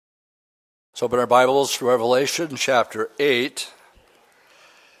So open our Bibles to Revelation chapter 8.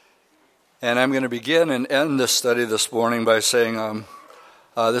 And I'm going to begin and end this study this morning by saying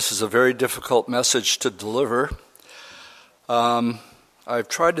this is a very difficult message to deliver. I've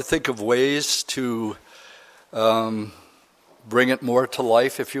tried to think of ways to bring it more to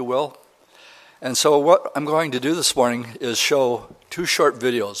life, if you will. And so what I'm going to do this morning is show two short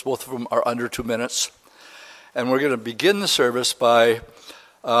videos. Both of them are under 2 minutes. And we're going to begin the service by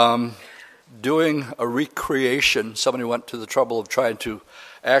doing a recreation. Somebody went to the trouble of trying to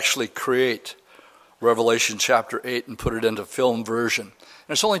actually create Revelation chapter 8 and put it into film version. And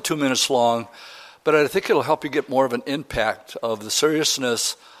it's only 2 minutes long, but I think it'll help you get more of an impact of the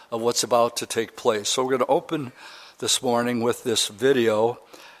seriousness of what's about to take place. So we're going to open this morning with this video,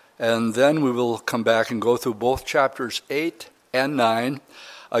 and then we will come back and go through both chapters 8 and 9.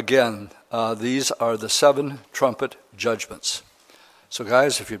 Again, these are the 7 trumpet judgments. So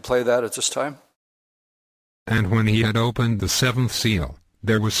guys, if you'd play that at this time. And when he had opened the 7th seal,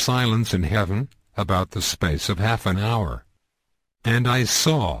 there was silence in heaven, about the space of half an hour. And I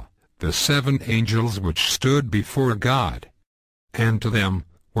saw the 7 angels which stood before God, and to them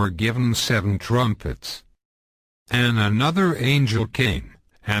were given 7 trumpets. And another angel came,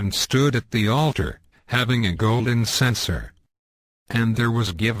 and stood at the altar, having a golden censer. And there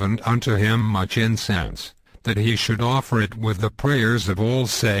was given unto him much incense, that he should offer it with the prayers of all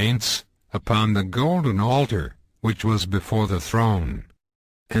saints, upon the golden altar, which was before the throne.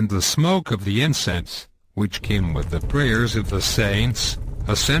 And the smoke of the incense, which came with the prayers of the saints,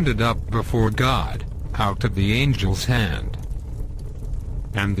 ascended up before God, out of the angel's hand.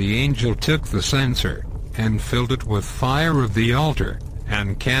 And the angel took the censer, and filled it with fire of the altar,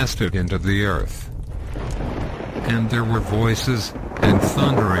 and cast it into the earth. And there were voices, and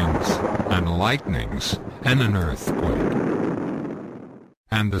thunderings, and lightnings, and an earthquake.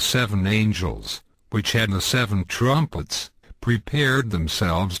 And the 7 angels, which had the 7 trumpets, prepared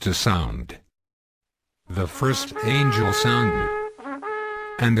themselves to sound. The first angel sounded,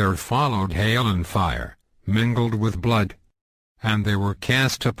 and there followed hail and fire, mingled with blood, and they were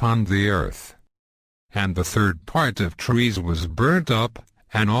cast upon the earth. And the 3rd part of trees was burnt up,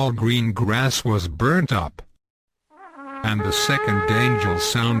 and all green grass was burnt up. And the 2nd angel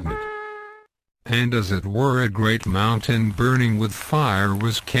sounded, and as it were a great mountain burning with fire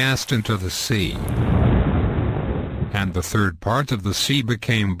was cast into the sea. And the 3rd part of the sea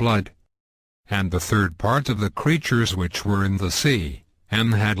became blood, and the 3rd part of the creatures which were in the sea,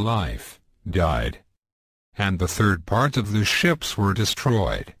 and had life, died. And the 3rd part of the ships were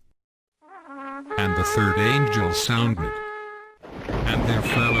destroyed. And the 3rd angel sounded, and there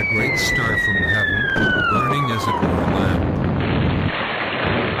fell a great star from heaven, burning as it were a lamp.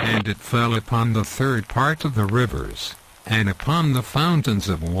 And it fell upon the 3rd part of the rivers, and upon the fountains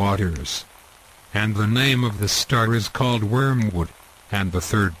of waters. And the name of the star is called Wormwood, and the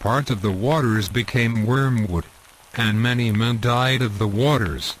 3rd part of the waters became wormwood, and many men died of the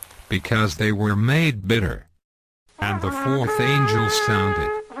waters, because they were made bitter. And the 4th angel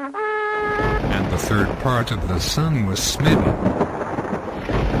sounded, and the 3rd part of the sun was smitten,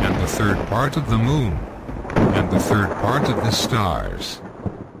 and the 3rd part of the moon, and the 3rd part of the stars.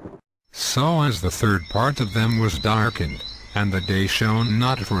 So as the 3rd part of them was darkened, and the day shone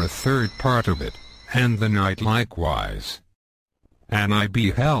not for a 3rd part of it, and the night likewise. And I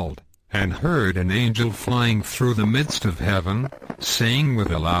beheld, and heard an angel flying through the midst of heaven, saying with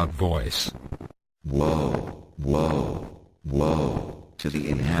a loud voice, Woe, woe, woe, to the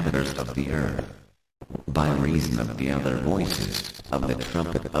inhabitants of the earth, by reason of the other voices of the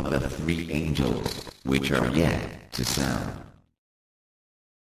trumpet of the 3 angels, which are yet to sound.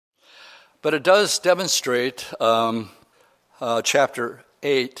 But it does demonstrate chapter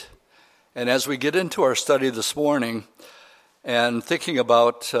 8. And as we get into our study this morning and thinking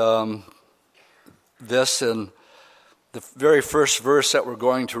about this, and the very first verse that we're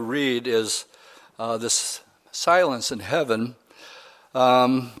going to read is this silence in heaven.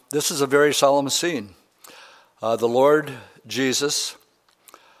 This is a very solemn scene. The Lord Jesus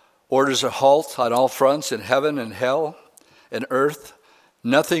orders a halt on all fronts in heaven and hell and earth.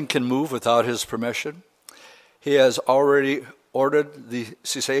 Nothing can move without his permission. He has already ordered the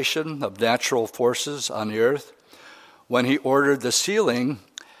cessation of natural forces on the earth when he ordered the sealing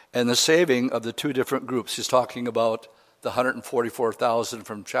and the saving of the 2 different groups. He's talking about the 144,000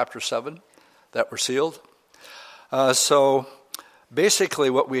 from chapter 7 that were sealed. So basically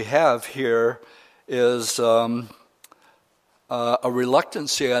what we have here is a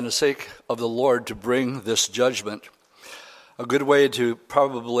reluctancy on the sake of the Lord to bring this judgment. A good way to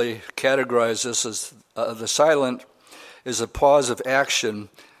probably categorize this as the silent is a pause of action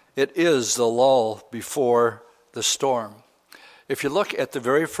It is the lull before the storm. If you look at the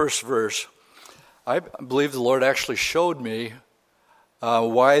very first verse, I believe the Lord actually showed me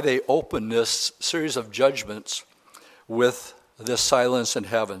why they opened this series of judgments with this silence in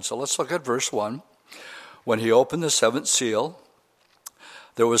heaven. So let's look at verse 1. When he opened the seventh seal,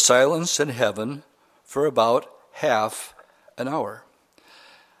 there was silence in heaven for about half an hour.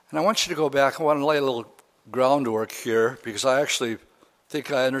 And I want you to go back. I want to lay a little groundwork here because I actually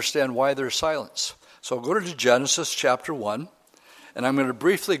think I understand why there's silence. So go to Genesis chapter 1, and I'm going to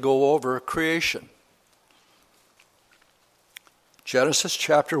briefly go over creation. Genesis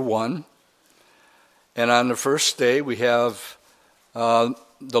chapter 1, and on the first day we have the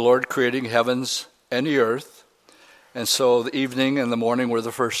Lord creating heavens and the earth, and so the evening and the morning were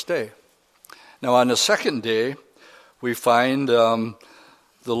the first day. Now on the second day we find the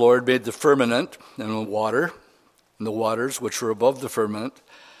Lord made the firmament and the water, and the waters which were above the firmament,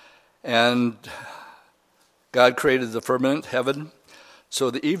 and God created the firmament, heaven. So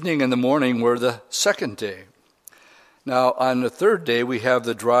the evening and the morning were the second day. Now on the third day we have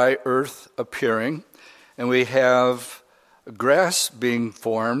the dry earth appearing, and we have grass being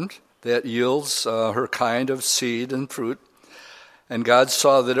formed that yields her kind of seed and fruit. And God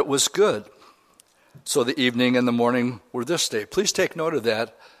saw that it was good. So the evening and the morning were this day. Please take note of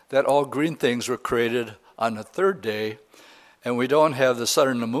that all green things were created on the third day, and we don't have the sun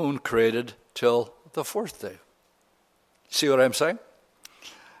and the moon created till the fourth day. See what I'm saying?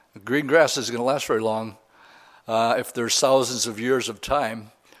 Green grass isn't going to last very long if there's thousands of years of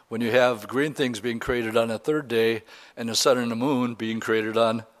time when you have green things being created on the third day and the sun and the moon being created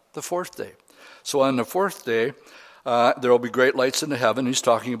on the fourth day. So on the fourth day, there will be great lights in the heaven. He's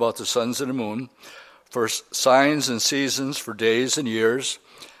talking about the suns and the moon for signs and seasons, for days and years.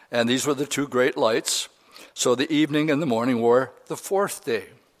 And these were the two great lights. So the evening and the morning were the fourth day.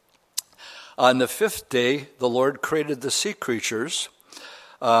 On the fifth day, the Lord created the sea creatures,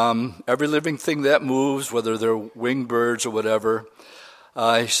 every living thing that moves, whether they're winged birds or whatever.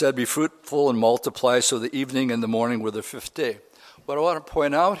 He said, be fruitful and multiply. So the evening and the morning were the fifth day. What I want to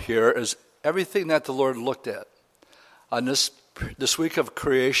point out here is everything that the Lord looked at on this week of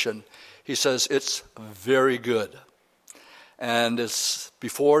creation. He says it's very good. And it's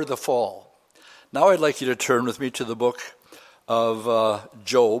before the fall. Now I'd like you to turn with me to the book of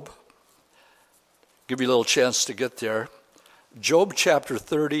Job. Give you a little chance to get there. Job chapter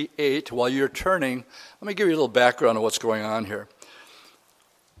 38. While you're turning, let me give you a little background of what's going on here.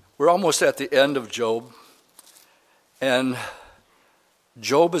 We're almost at the end of Job. And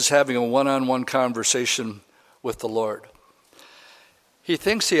Job is having a one-on-one conversation with the Lord. He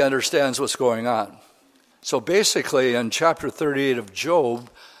thinks he understands what's going on. So basically, in chapter 38 of Job,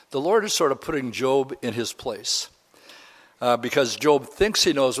 the Lord is sort of putting Job in his place. Because Job thinks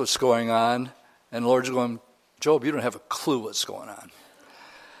he knows what's going on, and the Lord's going, Job, you don't have a clue what's going on.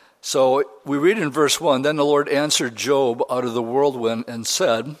 So we read in verse 1, then the Lord answered Job out of the whirlwind and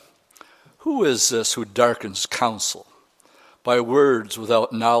said, who is this who darkens counsel by words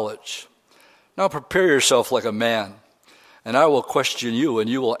without knowledge? Now prepare yourself like a man, and I will question you, and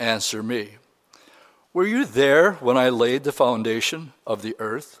you will answer me. Were you there when I laid the foundation of the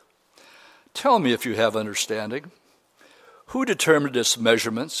earth? Tell me if you have understanding. Who determined its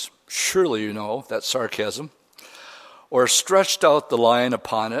measurements? Surely you know, that's sarcasm. Or stretched out the line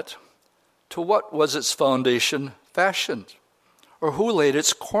upon it? To what was its foundation fashioned? Or who laid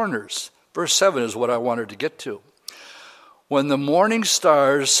its corners? Verse 7 is what I wanted to get to. When the morning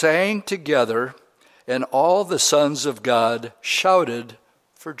stars sang together, and all the sons of God shouted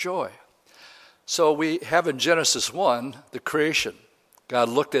for joy. So we have in Genesis 1, the creation. God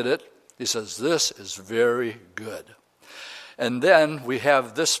looked at it. He says, this is very good. And then we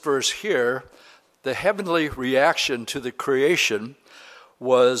have this verse here. The heavenly reaction to the creation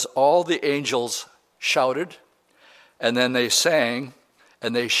was all the angels shouted, and then they sang,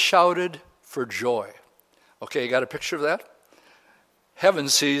 and they shouted for joy. Okay, you got a picture of that? Heaven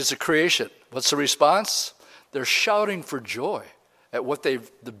sees the creation. What's the response? They're shouting for joy at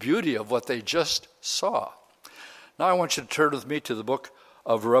the beauty of what they just saw. Now I want you to turn with me to the book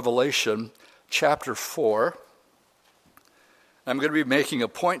of Revelation, chapter 4. I'm going to be making a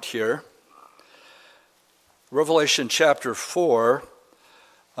point here. Revelation chapter 4,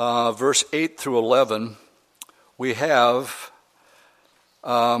 verse 8 through 11, we have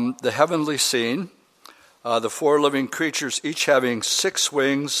the heavenly scene, the four living creatures, each having 6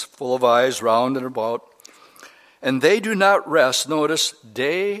 wings, full of eyes, round and about. And they do not rest, notice,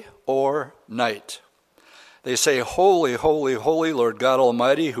 day or night. They say, holy, holy, holy, Lord God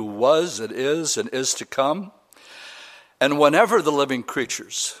Almighty, who was and is to come. And whenever the living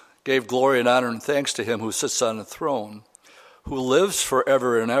creatures gave glory and honor and thanks to him who sits on the throne, who lives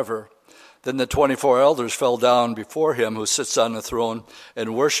forever and ever, then the 24 elders fell down before him who sits on the throne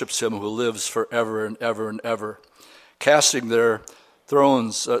and worships him who lives forever and ever and ever, casting their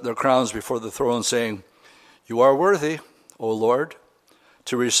crowns before the throne, saying, "You are worthy, O Lord,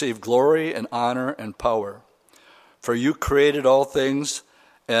 to receive glory and honor and power. For you created all things,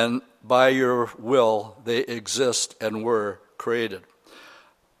 and by your will they exist and were created."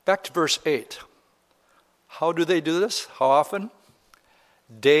 Back to verse 8. How do they do this? How often?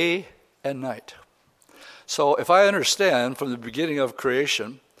 Day and night. So if I understand from the beginning of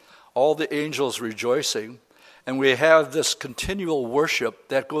creation, all the angels rejoicing, and we have this continual worship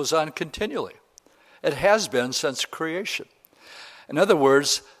that goes on continually. It has been since creation. In other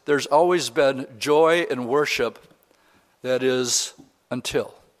words, there's always been joy and worship that is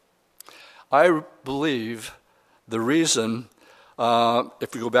until. I believe the reason,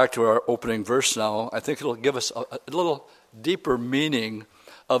 if we go back to our opening verse now, I think it'll give us a little deeper meaning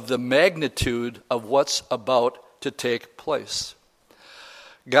of the magnitude of what's about to take place.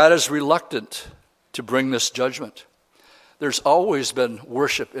 God is reluctant to bring this judgment. There's always been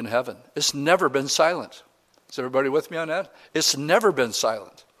worship in heaven. It's never been silent. Is everybody with me on that? It's never been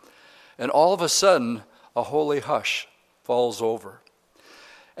silent. And all of a sudden, a holy hush falls over.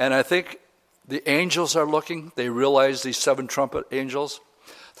 And I think the angels are looking. They realize these 7 trumpet angels.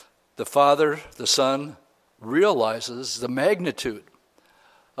 The Father, the Son, realizes the magnitude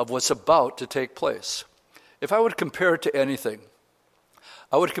of what's about to take place. If I would compare it to anything,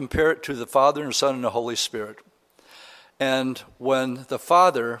 I would compare it to the Father and Son and the Holy Spirit. And when the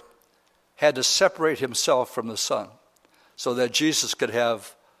Father had to separate himself from the Son so that Jesus could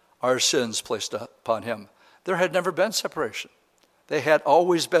have our sins placed upon him, there had never been separation. They had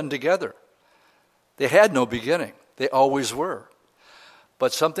always been together. They had no beginning. They always were.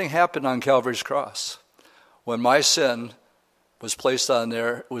 But something happened on Calvary's cross. When my sin was placed on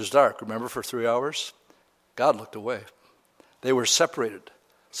there, it was dark. Remember, for 3 hours? God looked away. They were separated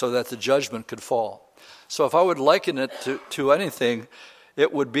so that the judgment could fall. So if I would liken it to anything,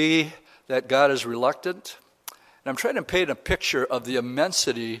 it would be that God is reluctant. And I'm trying to paint a picture of the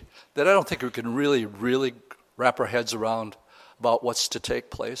immensity that I don't think we can really wrap our heads around about what's to take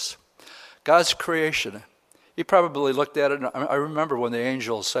place. God's creation. He probably looked at it, and I remember when the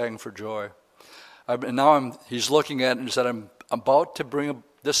angels sang for joy. And now he's looking at it and said, I'm about to bring,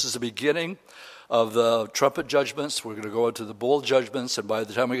 this is the beginning of the trumpet judgments. We're going to go into the bowl judgments, and by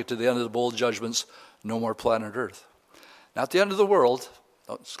the time we get to the end of the bowl judgments, no more planet Earth. Not the end of the world,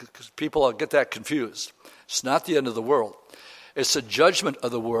 because people get that confused. It's not the end of the world. It's the judgment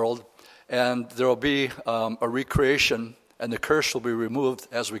of the world, and there will be a recreation, and the curse will be removed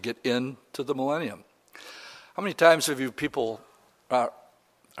as we get into the millennium. How many times have you people, are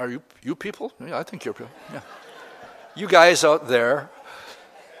you people? Yeah, I think you're people. Yeah. You guys out there,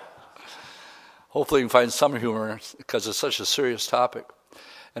 hopefully you can find some humor because it's such a serious topic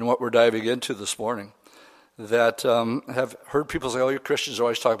and what we're diving into this morning, that have heard people say, oh, you Christians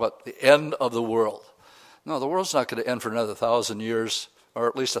always talk about the end of the world. No, the world's not going to end for another 1,000 years, or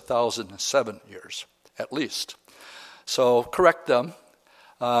at least 1,007 years, at least. So correct them,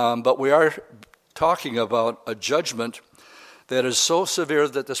 but we are talking about a judgment that is so severe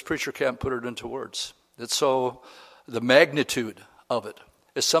that this preacher can't put it into words. It's so, the magnitude of it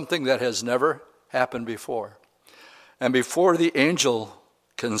is something that has never happened before. And before the angel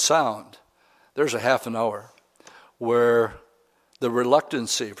can sound, there's a half an hour where the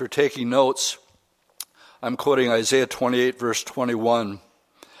reluctancy, if you're taking notes, I'm quoting Isaiah 28, verse 21,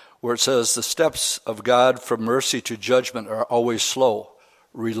 where it says, the steps of God from mercy to judgment are always slow,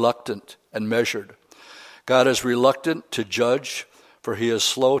 reluctant, and measured. God is reluctant to judge, for he is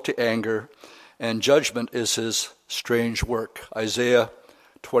slow to anger, and judgment is his strange work. Isaiah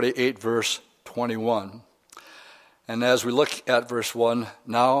 28, verse 21. And as we look at verse 1,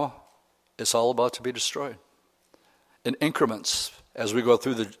 now it's all about to be destroyed in increments as we go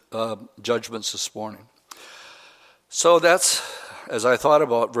through the judgments this morning. So that's, as I thought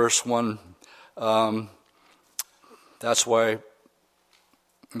about verse 1, that's why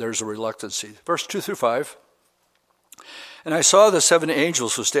there's a reluctancy. Verse 2 through 5. And I saw the 7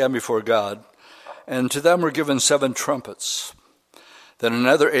 angels who stand before God, and to them were given 7 trumpets. Then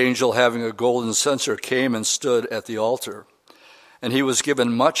another angel having a golden censer came and stood at the altar. And he was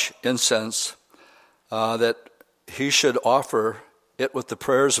given much incense, that he should offer it with the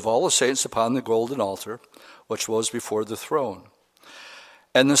prayers of all the saints upon the golden altar, which was before the throne.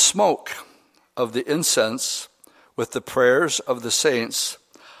 And the smoke of the incense with the prayers of the saints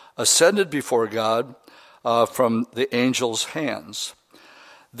ascended before God from the angel's hands.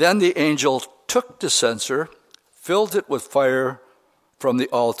 Then the angel took the censer, filled it with fire from the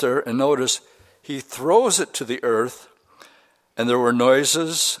altar, and notice he throws it to the earth, and there were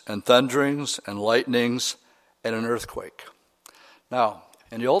noises and thunderings and lightnings and an earthquake. Now,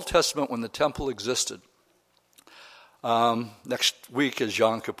 in the Old Testament, when the temple existed, next week is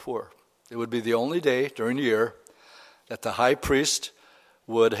Yom Kippur. It would be the only day during the year that the high priest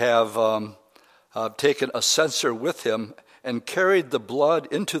would have taken a censer with him and carried the blood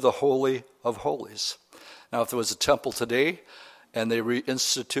into the Holy of Holies. Now, if there was a temple today and they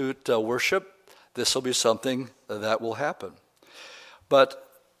reinstitute worship, this will be something that will happen. But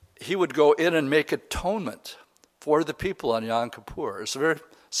he would go in and make atonement for the people on Yom Kippur. It's a very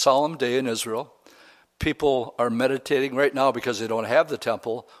solemn day in Israel. People are meditating right now because they don't have the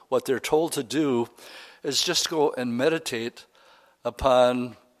temple. What they're told to do is just go and meditate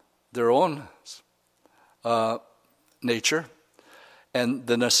upon their own nature and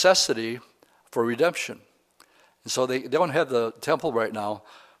the necessity for redemption. And so they don't have the temple right now,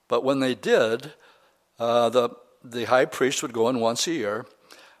 but when they did, the high priest would go in once a year,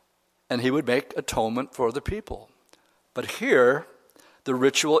 and he would make atonement for the people. But here, the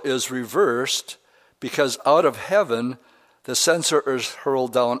ritual is reversed because out of heaven, the censer is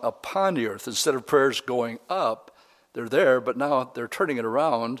hurled down upon the earth. Instead of prayers going up, they're there, but now they're turning it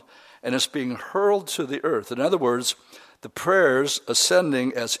around, and it's being hurled to the earth. In other words, the prayers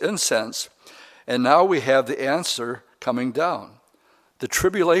ascending as incense, and now we have the answer coming down. The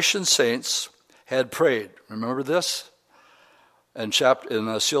tribulation saints had prayed. Remember this? In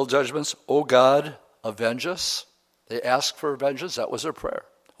seal judgments, O God, avenge us. They asked for vengeance. That was their prayer.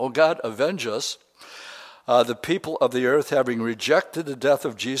 O God, avenge us. The people of the earth, having rejected the death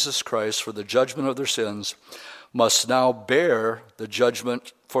of Jesus Christ for the judgment of their sins, must now bear the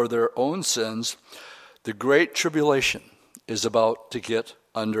judgment for their own sins. The great tribulation is about to get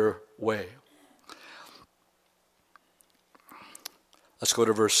underway. Let's go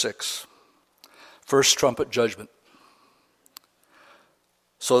to verse 6. First trumpet judgment.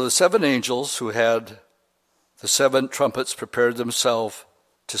 So the 7 angels who had the 7 trumpets prepared themselves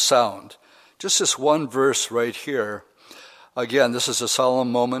to sound. Just this one verse right here. Again, this is a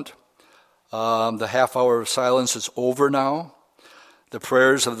solemn moment. The half hour of silence is over now. The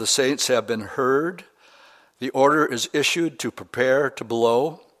prayers of the saints have been heard. The order is issued to prepare to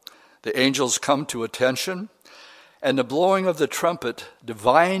blow. The angels come to attention. And the blowing of the trumpet,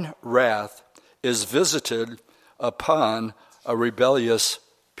 divine wrath, is visited upon a rebellious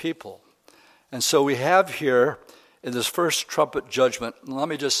people. And so we have here in this first trumpet judgment, and let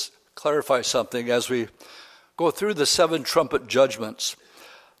me just clarify something as we go through the 7 trumpet judgments.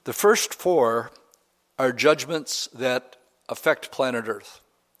 The first 4 are judgments that affect planet Earth.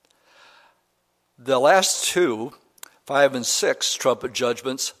 The last 2, 5 and 6 trumpet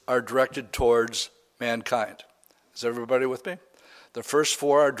judgments are directed towards mankind. Is everybody with me? The first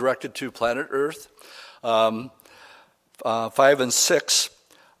 4 are directed to planet Earth. 5 and 6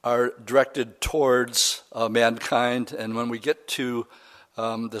 are directed towards mankind. And when we get to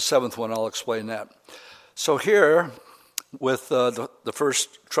the 7th one, I'll explain that. So here, with the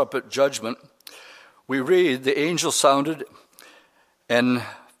first trumpet judgment, we read, the angel sounded, and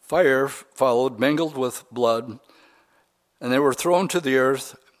fire followed, mingled with blood, and they were thrown to the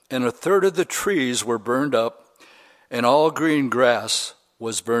earth, and 1/3 of the trees were burned up, and all green grass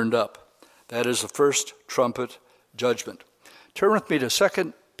was burned up. That is the first trumpet judgment. Turn with me to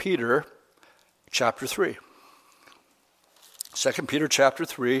 2 Peter chapter 3. 2 Peter chapter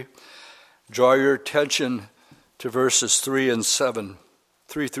 3, draw your attention to verses 3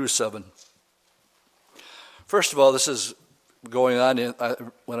 through 7. First of all, this is going on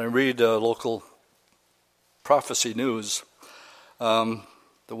when I read local prophecy news. The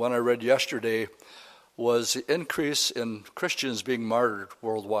one I read yesterday was the increase in Christians being martyred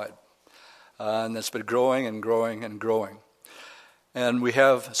worldwide. And it's been growing and growing and growing. And we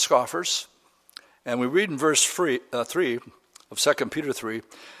have scoffers. And we read in verse 3 of 2 Peter 3,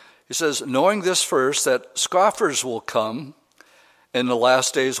 he says, knowing this first, that scoffers will come in the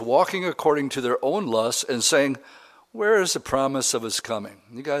last days, walking according to their own lusts, and saying, where is the promise of his coming?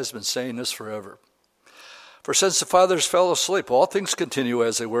 You guys have been saying this forever. For since the fathers fell asleep, all things continue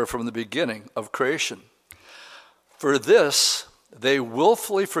as they were from the beginning of creation. For this they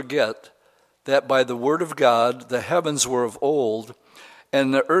willfully forget that by the word of God the heavens were of old,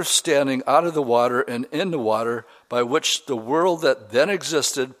 and the earth standing out of the water and in the water, by which the world that then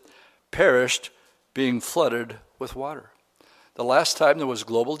existed perished, being flooded with water. The last time there was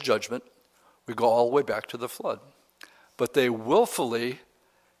global judgment, we go all the way back to the flood. But they willfully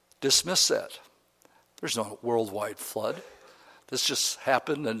dismiss that. There's no worldwide flood. This just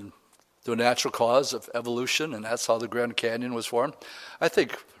happened and through a natural cause of evolution, and that's how the Grand Canyon was formed. I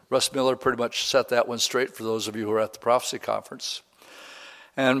think Russ Miller pretty much set that one straight for those of you who are at the Prophecy Conference.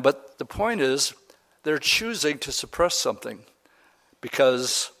 But the point is, they're choosing to suppress something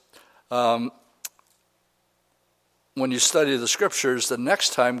because when you study the Scriptures, the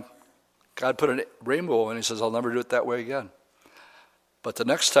next time God put a rainbow in, he says, I'll never do it that way again. But the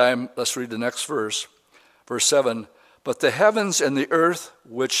next time, let's read the next verse, verse 7, but the heavens and the earth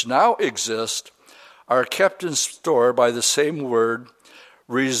which now exist are kept in store by the same word,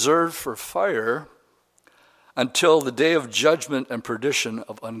 reserved for fire, until the day of judgment and perdition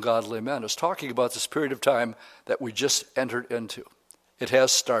of ungodly men. It's talking about this period of time that we just entered into. It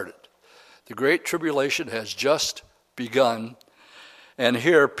has started. The Great Tribulation has just begun. And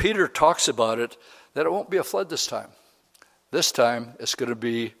here Peter talks about it, that it won't be a flood this time. This time it's going to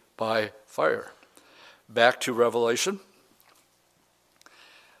be by fire. Back to Revelation.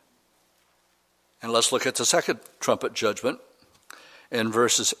 And let's look at the second trumpet judgment in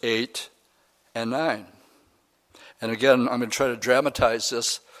verses 8 and 9. And again, I'm going to try to dramatize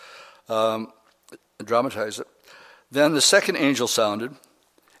this, dramatize it. Then the second angel sounded,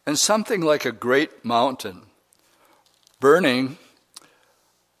 and something like a great mountain, burning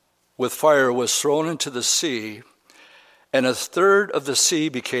with fire, was thrown into the sea, and a third of the sea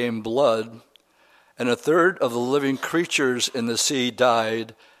became blood, and a third of the living creatures in the sea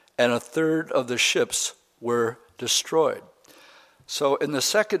died, and a third of the ships were destroyed. So in the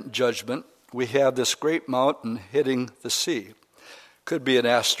second judgment, we have this great mountain hitting the sea. Could be an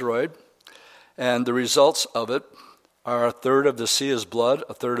asteroid, and the results of it are a third of the sea is blood,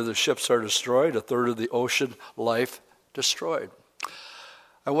 a third of the ships are destroyed, a third of the ocean life destroyed.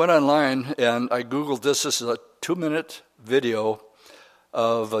 I went online and I Googled this. This is a 2-minute video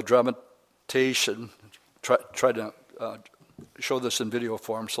of a dramatization. Try to show this in video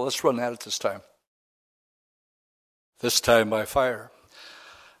form. So let's run that at this time. This time by fire.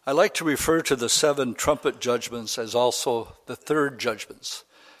 I like to refer to the 7 trumpet judgments as also the third judgments,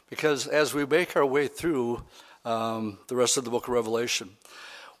 because as we make our way through the rest of the book of Revelation,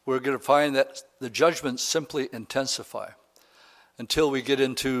 we're going to find that the judgments simply intensify until we get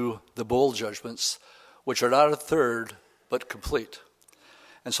into the bowl judgments, which are not a third, but complete.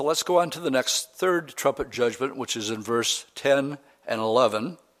 And so let's go on to the next third trumpet judgment, which is in verse 10 and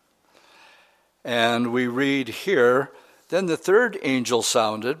 11. And we read here, then the third angel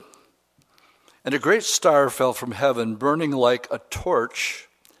sounded, and a great star fell from heaven, burning like a torch,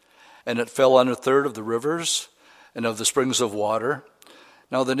 and it fell on a third of the rivers and of the springs of water.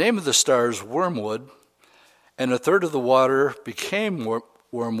 Now the name of the star is wormwood, and a third of the water became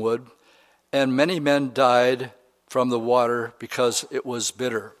wormwood, and many men died from the water because it was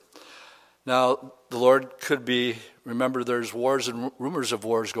bitter. Now, the Lord could be, remember there's wars and rumors of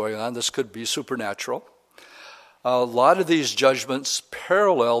wars going on. This could be supernatural. A lot of these judgments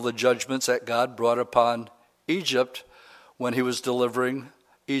parallel the judgments that God brought upon Egypt when he was delivering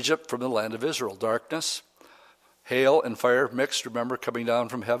Egypt from the land of Israel. Darkness, hail, and fire mixed, remember, coming down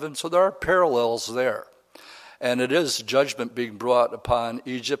from heaven. So there are parallels there. And it is judgment being brought upon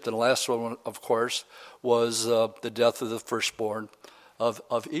Egypt. And the last one, of course, was the death of the firstborn of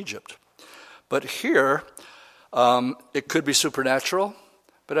Egypt. But here, it could be supernatural.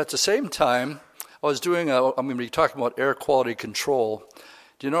 But at the same time, I'm going to be talking about air quality control.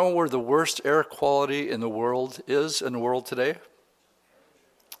 Do you know where the worst air quality in the world is in the world today?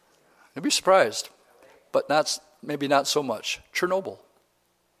 You'd be surprised, but maybe not so much. Chernobyl.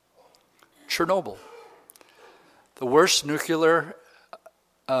 The worst nuclear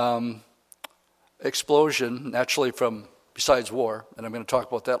explosion, naturally besides war, and I'm going to talk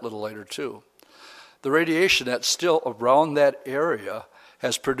about that a little later too. The radiation that's still around that area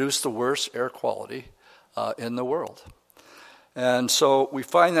has produced the worst air quality in the world. And so we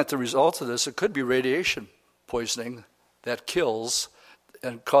find that the result of this, it could be radiation poisoning that kills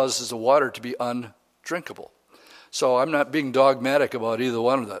and causes the water to be undrinkable. So I'm not being dogmatic about either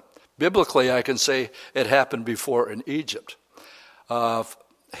one of them. Biblically, I can say it happened before in Egypt.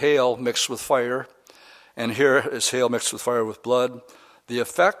 Hail mixed with fire, and here is hail mixed with fire with blood. The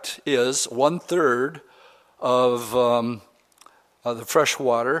effect is 1/3 of the fresh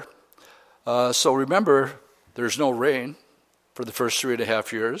water. So remember, there's no rain for the first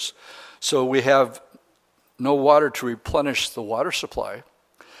 3.5 years. So we have no water to replenish the water supply.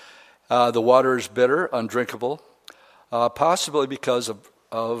 The water is bitter, undrinkable, possibly because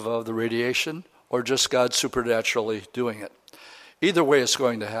of the radiation or just God supernaturally doing it. Either way, it's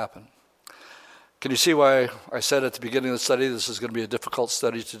going to happen. Can you see why I said at the beginning of the study this is going to be a difficult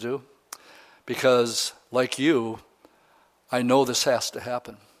study to do? because, like you, I know this has to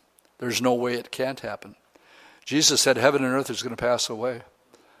happen. There's no way it can't happen. Jesus said heaven and earth is going to pass away,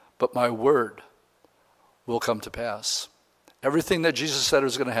 but my word will come to pass. Everything that Jesus said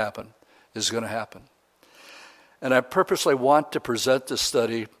was going to happen is going to happen. And I purposely want to present this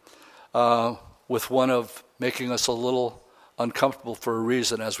study with one of making us a little uncomfortable for a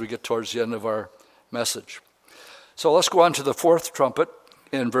reason as we get towards the end of our message. So let's go on to the fourth trumpet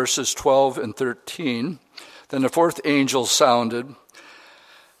in verses 12 and 13. Then the fourth angel sounded,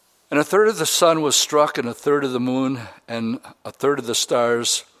 and a third of the sun was struck, and a third of the moon, and a third of the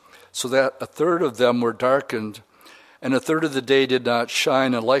stars, so that a third of them were darkened, and a third of the day did not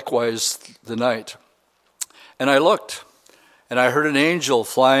shine, and likewise the night. And I looked, and I heard an angel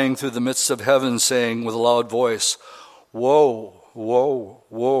flying through the midst of heaven, saying with a loud voice, Woe, woe,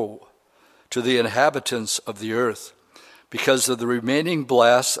 woe to the inhabitants of the earth, because of the remaining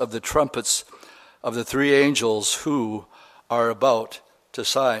blasts of the trumpets of the three angels who are about to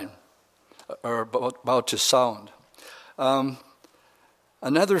sound.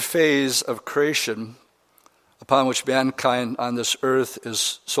 Another phase of creation upon which mankind on this earth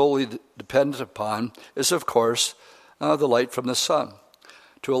is solely dependent upon is, of course, the light from the sun.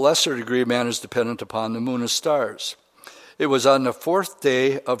 To a lesser degree, man is dependent upon the moon and stars. It was on the fourth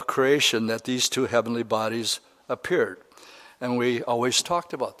day of creation that these two heavenly bodies appeared, and we always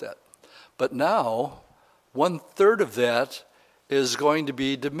talked about that. But now, 1/3 of that is going to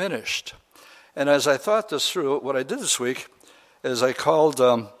be diminished. And as I thought this through, what I did this week is I called,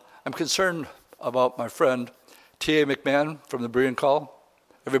 I'm concerned about my friend T.A. McMahon from the Berean Call.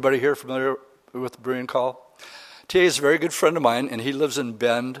 Everybody here familiar with the Berean Call? T.A. is a very good friend of mine, and he lives in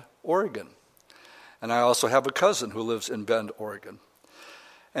Bend, Oregon. And I also have a cousin who lives in Bend, Oregon.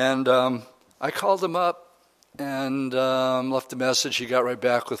 And I called him up and left a message. He got right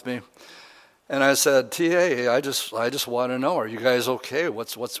back with me. And I said, T.A., I just want to know, are you guys okay?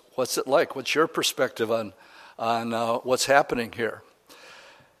 What's it like? What's your perspective on what's happening here?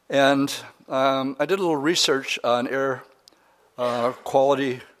 And I did a little research on air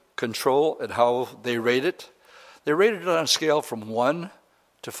quality control and how they rate it. They rated it on a scale from 1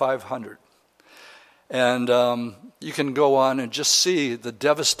 to 500. And you can go on and just see the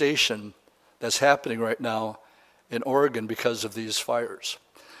devastation that's happening right now in Oregon because of these fires.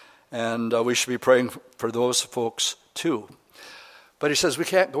 And we should be praying for those folks too. But he says, we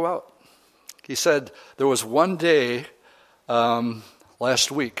can't go out. He said there was one day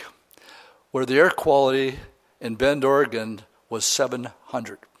last week where the air quality in Bend, Oregon was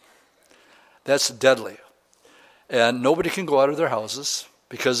 700. That's deadly. And nobody can go out of their houses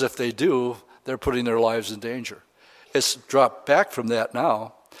because if they do, they're putting their lives in danger. It's dropped back from that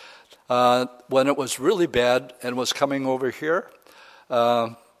now. When it was really bad and was coming over here,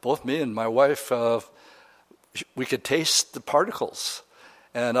 both me and my wife, we could taste the particles.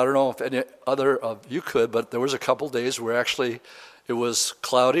 And I don't know if any other of you could, but there was a couple days where actually it was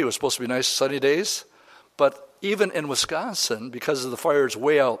cloudy. It was supposed to be nice sunny days. But even in Wisconsin, because of the fires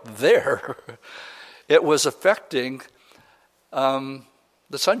way out there, it was affecting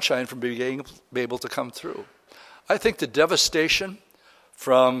the sunshine from being able to come through. I think the devastation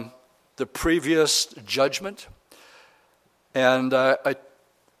from the previous judgment, and I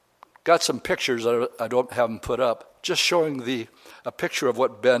got some pictures, I don't have them put up, just showing a picture of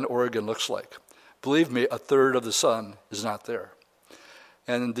what Bend, Oregon looks like. Believe me, 1/3 of the sun is not there.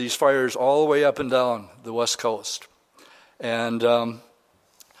 And these fires all the way up and down the West Coast. And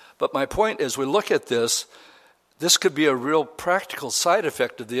but my point is, we look at this could be a real practical side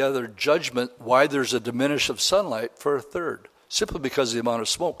effect of the other judgment, why there's a diminution of sunlight for 1/3, simply because of the amount of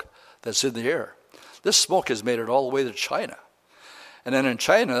smoke that's in the air. This smoke has made it all the way to China. And then in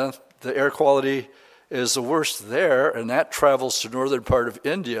China, the air quality is the worst there, and that travels to northern part of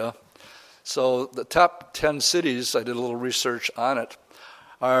India. So the top 10 cities, I did a little research on it,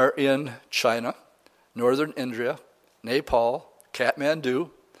 are in China, northern India, Nepal,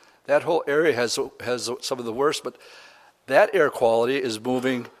 Kathmandu. That whole area has some of the worst, but that air quality is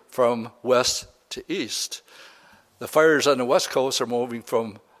moving from west to east. The fires on the west coast are moving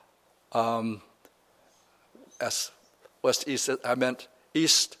from west east. I meant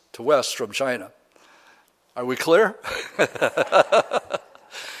east to west from China. Are we clear?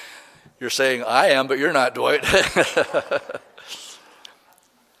 You're saying I am, but you're not, Dwight.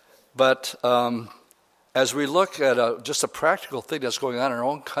 But as we look at just a practical thing that's going on in our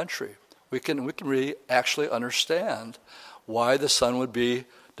own country, we can really actually understand why the sun would be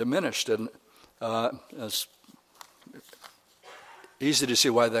diminished, and it's easy to see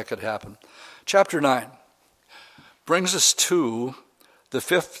why that could happen. Chapter 9 brings us to the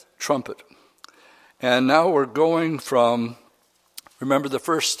fifth trumpet. And now we're going from, remember the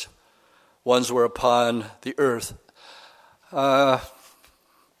first ones were upon the earth.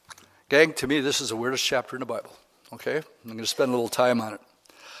 Gang, to me, this is the weirdest chapter in the Bible, okay? I'm going to spend a little time on it.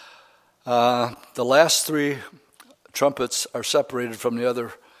 The last three trumpets are separated from the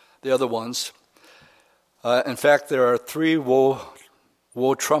other ones. In fact, there are three woe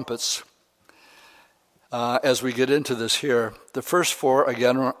trumpets as we get into this here. The first four,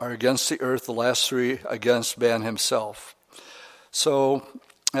 again, are against the earth. The last three against man himself. So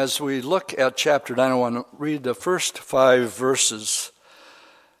as we look at chapter 9, I want to read the first 5 verses.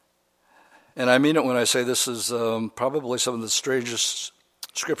 And I mean it when I say this is probably some of the strangest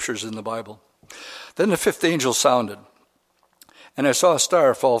scriptures in the Bible. Then the fifth angel sounded, and I saw a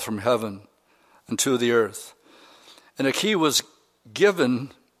star fall from heaven unto the earth. And a key was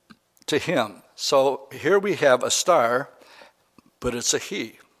given to him. So here we have a star, but it's a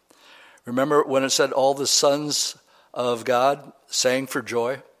he. Remember when it said all the sons of God sang for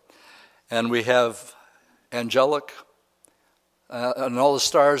joy? And we have angelic and all the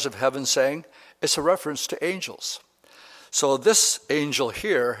stars of heaven sang. It's a reference to angels. So this angel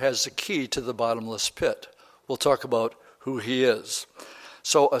here has the key to the bottomless pit. We'll talk about who he is.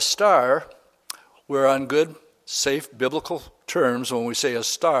 So a star, we're on good, safe, biblical terms when we say a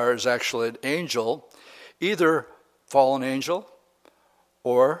star is actually an angel, either fallen angel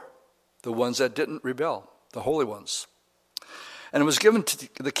or the ones that didn't rebel, the holy ones. And it was given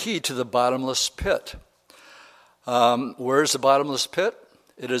the key to the bottomless pit. Where's the bottomless pit?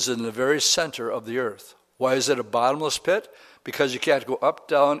 It is in the very center of the earth. Why is it a bottomless pit? Because you can't go up,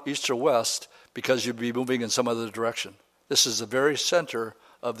 down, east, or west because you'd be moving in some other direction. This is the very center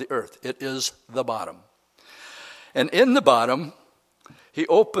of the earth. It is the bottom. And in the bottom, he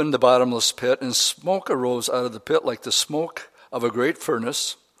opened the bottomless pit, and smoke arose out of the pit like the smoke of a great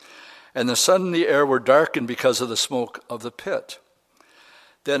furnace, and the sun and the air were darkened because of the smoke of the pit.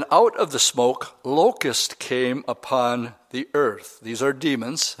 Then out of the smoke, locusts came upon the earth. These are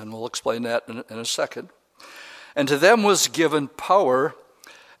demons, and we'll explain that in a second. And to them was given power,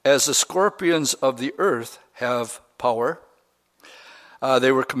 as the scorpions of the earth have power.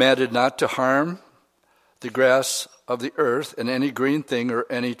 They were commanded not to harm the grass of the earth and any green thing or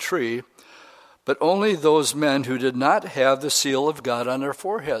any tree, but only those men who did not have the seal of God on their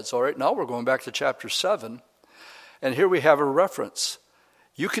foreheads. All right, now we're going back to chapter 7, and here we have a reference.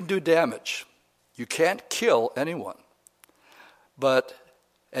 You can do damage. You can't kill anyone.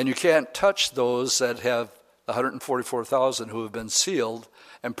 And you can't touch those that have 144,000 who have been sealed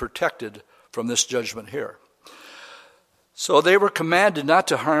and protected from this judgment here. So they were commanded not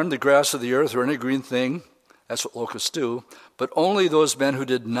to harm the grass of the earth or any green thing. That's what locusts do. But only those men who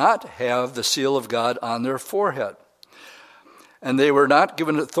did not have the seal of God on their forehead. And they were not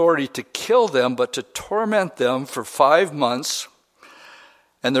given authority to kill them, but to torment them for 5 months.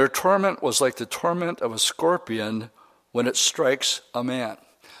 And their torment was like the torment of a scorpion when it strikes a man.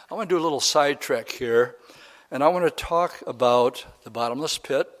 I want to do a little sidetrack here, and I want to talk about the bottomless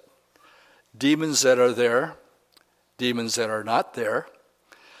pit, demons that are there, demons that are not there.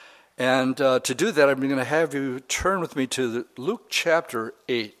 And to do that, I'm going to have you turn with me to Luke chapter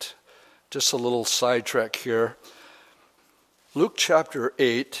 8. Just a little sidetrack here. Luke chapter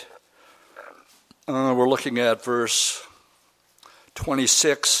 8, we're looking at verse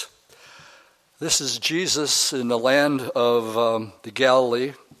 26. This is Jesus in the land of the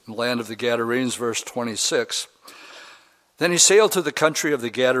Galilee, the land of the Gadarenes, verse 26. Then he sailed to the country of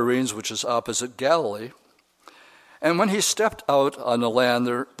the Gadarenes, which is opposite Galilee. And when he stepped out on the land,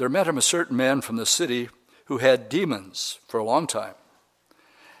 there met him a certain man from the city who had demons for a long time.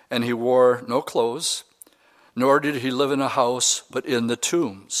 And he wore no clothes, nor did he live in a house, but in the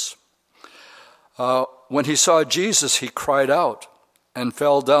tombs. When he saw Jesus, he cried out and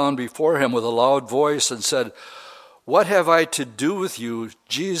fell down before him with a loud voice and said, "What have I to do with you,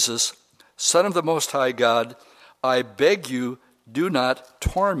 Jesus, Son of the Most High God? I beg you, do not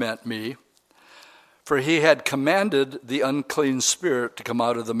torment me." For he had commanded the unclean spirit to come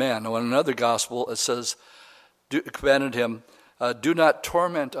out of the man. Now in another gospel it says, commanded him, do not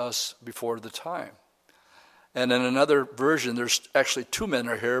torment us before the time. And in another version, there's actually 2 men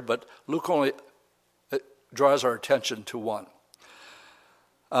are here, but Luke only draws our attention to one.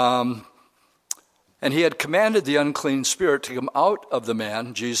 And he had commanded the unclean spirit to come out of the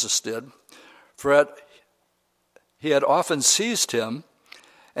man, Jesus did, for he had often seized him,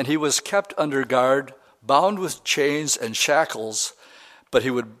 and he was kept under guard, bound with chains and shackles, but he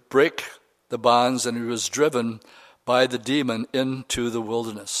would break the bonds, and he was driven by the demon into the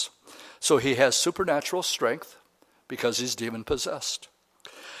wilderness. So he has supernatural strength because he's demon-possessed.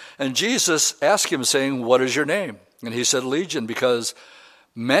 And Jesus asked him, saying, "What is your name?" And he said, "Legion," because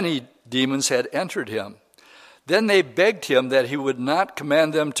many demons had entered him. Then they begged him that he would not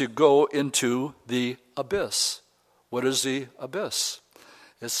command them to go into the abyss. What is the abyss?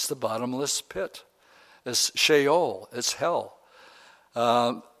 It's the bottomless pit. It's Sheol. It's hell.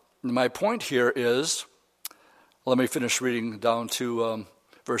 My point here is, let me finish reading down to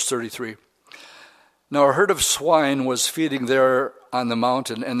verse 33. Now a herd of swine was feeding there on the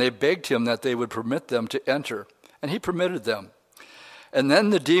mountain, and they begged him that they would permit them to enter. And he permitted them. And then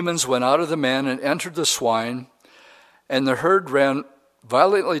the demons went out of the man and entered the swine, and the herd ran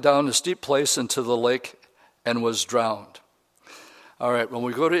violently down a steep place into the lake and was drowned. All right, when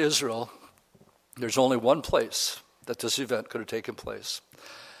we go to Israel, there's only one place that this event could have taken place.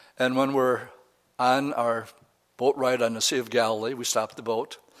 And when we're on our boat ride on the Sea of Galilee, we stopped the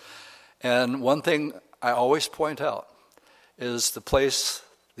boat. And one thing I always point out is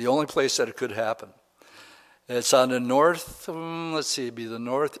the only place that it could happen. It's on the the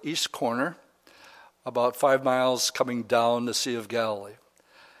northeast corner, about 5 miles coming down the Sea of Galilee.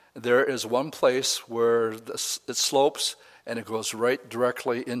 There is one place where it slopes and it goes right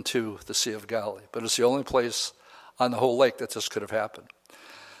directly into the Sea of Galilee. But it's the only place on the whole lake that this could have happened.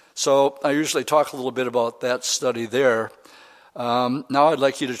 So I usually talk a little bit about that study there. Now I'd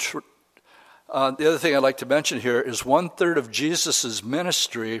like you to... the other thing I'd like to mention here is 1/3 of Jesus'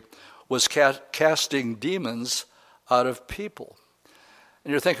 ministry was casting demons out of people.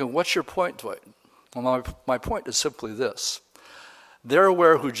 And you're thinking, what's your point, Dwight? Well, my point is simply this. They're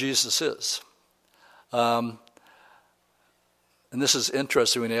aware who Jesus is. And this is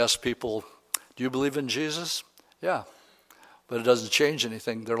interesting when you ask people, do you believe in Jesus? Yeah. But it doesn't change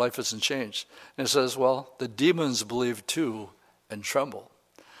anything. Their life hasn't changed. And it says, well, the demons believe too and tremble.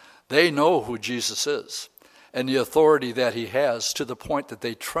 They know who Jesus is and the authority that he has, to the point that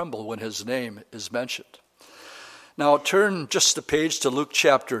they tremble when his name is mentioned. Now turn just a page to Luke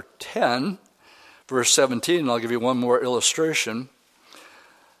chapter 10, verse 17, and I'll give you one more illustration.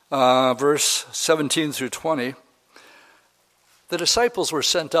 Verse 17 through 20. The disciples were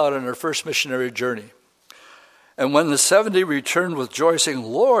sent out on their first missionary journey. And when the 70 returned with joy, saying,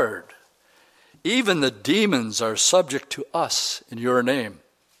 "Lord, even the demons are subject to us in your name."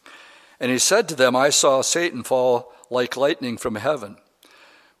 And he said to them, "I saw Satan fall like lightning from heaven.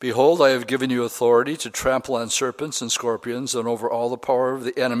 Behold, I have given you authority to trample on serpents and scorpions and over all the power of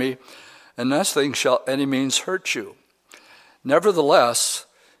the enemy, and nothing shall any means hurt you. Nevertheless,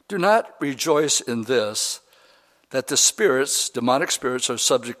 do not rejoice in this, that the spirits, demonic spirits, are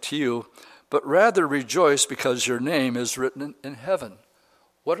subject to you, but rather rejoice because your name is written in heaven."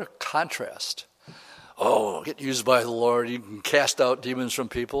 What a contrast. Oh, get used by the Lord. You can cast out demons from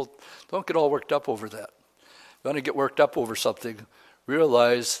people. Don't get all worked up over that. If you want to get worked up over something,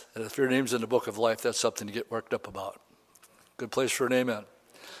 realize that if your name's in the book of life, that's something to get worked up about. Good place for an amen.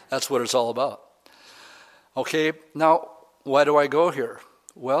 That's what it's all about. Okay, now, why do I go here?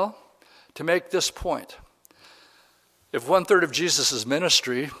 Well, to make this point. If 1/3 of Jesus'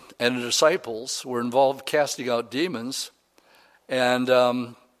 ministry and the disciples were involved casting out demons,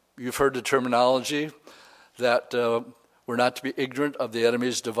 and you've heard the terminology that we're not to be ignorant of the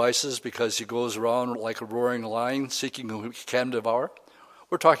enemy's devices because he goes around like a roaring lion seeking who he can devour.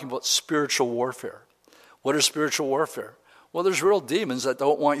 We're talking about spiritual warfare. What is spiritual warfare? Well, there's real demons that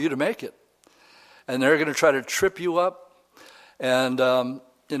don't want you to make it. And they're going to try to trip you up. And,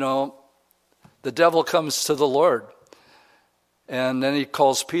 the devil comes to the Lord. And then he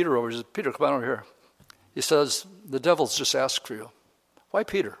calls Peter over. He says, "Peter, come on over here." He says, "The devil's just asked for you." Why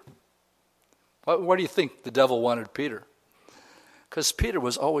Peter? Why do you think the devil wanted Peter? Because Peter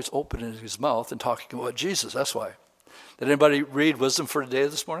was always opening his mouth and talking about Jesus. That's why. Did anybody read Wisdom for Today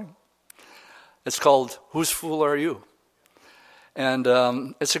this morning? It's called, "Whose Fool Are You?" And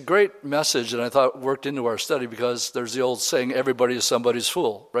it's a great message, and I thought it worked into our study because there's the old saying, everybody is somebody's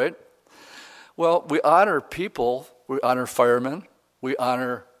fool, right? Well, we honor people. We honor firemen. We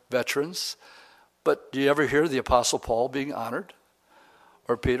honor veterans. But do you ever hear the Apostle Paul being honored?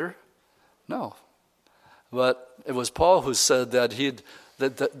 Or Peter? No. But it was Paul who said that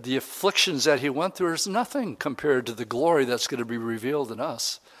the afflictions that he went through is nothing compared to the glory that's going to be revealed in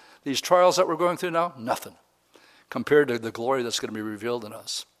us. These trials that we're going through now, nothing compared to the glory that's going to be revealed in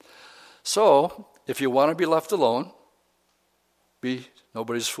us. So, if you want to be left alone, be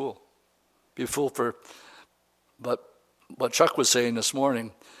nobody's fool. Be a fool for... But what Chuck was saying this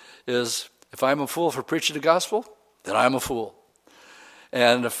morning is, if I'm a fool for preaching the gospel, then I'm a fool.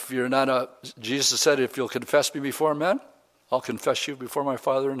 And if you're not Jesus said, if you'll confess me before men, I'll confess you before my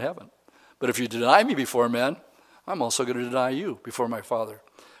Father in heaven. But if you deny me before men, I'm also going to deny you before my Father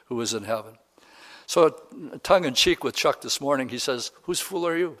who is in heaven. So tongue-in-cheek with Chuck this morning, he says, whose fool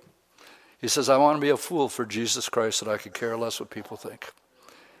are you? He says, I want to be a fool for Jesus Christ, that I could care less what people think.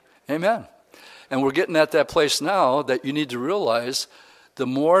 Amen. And we're getting at that place now that you need to realize the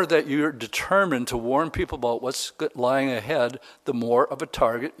more that you're determined to warn people about what's lying ahead, the more of a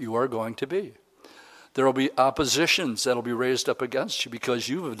target you are going to be. There will be oppositions that will be raised up against you because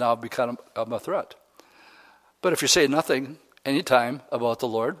you have now become a threat. But if you say nothing anytime about the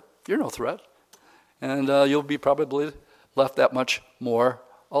Lord, you're no threat. And you'll be probably left that much more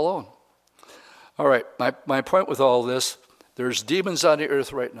alone. All right, my point with all this, there's demons on the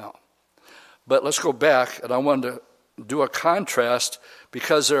earth right now. But let's go back, and I wanted to do a contrast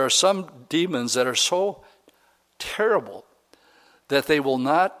because there are some demons that are so terrible that they will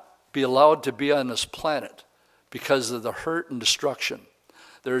not be allowed to be on this planet because of the hurt and destruction.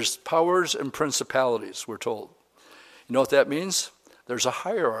 There's powers and principalities, we're told. You know what that means? There's a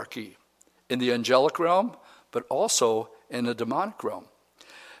hierarchy in the angelic realm, but also in the demonic realm.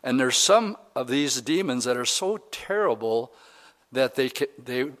 And there's some of these demons that are so terrible that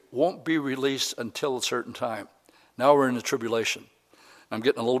they won't be released until a certain time. Now we're in the tribulation. I'm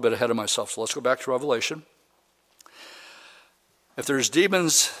getting a little bit ahead of myself, so let's go back to Revelation. If there's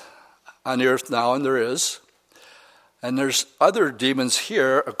demons on the earth now, and there is, and there's other demons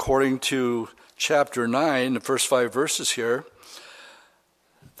here, according to chapter 9, the first 5 verses here,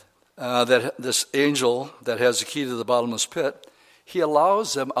 that this angel that has the key to the bottomless pit, he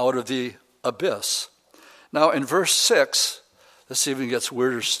allows them out of the abyss. Now in verse 6, this even gets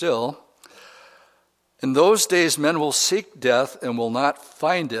weirder still. In those days men will seek death and will not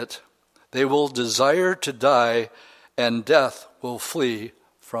find it. They will desire to die, and death will flee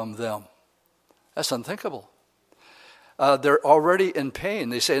from them. That's unthinkable. They're already in pain.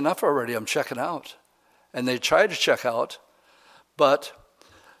 They say, enough already, I'm checking out. And they try to check out, but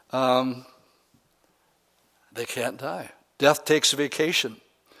they can't die. Death takes a vacation.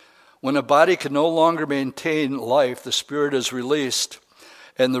 When a body can no longer maintain life, the spirit is released,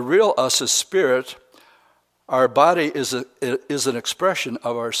 and the real us is spirit. Our body is an expression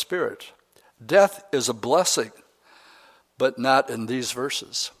of our spirit. Death is a blessing, but not in these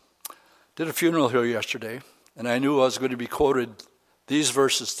verses. Did a funeral here yesterday, and I knew I was going to be quoted these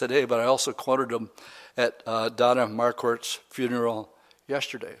verses today, but I also quoted them at Donna Marquardt's funeral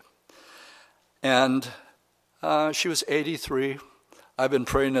yesterday. And she was 83. I've been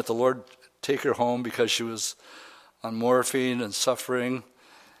praying that the Lord take her home because she was on morphine and suffering.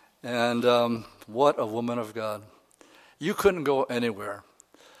 And what a woman of God. You couldn't go anywhere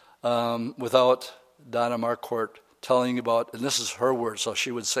without Donna Marquardt telling you about, and this is her words, so she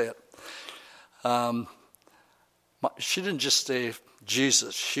would say it. She didn't just say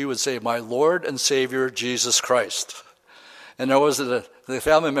Jesus. She would say, my Lord and Savior, Jesus Christ. And there was the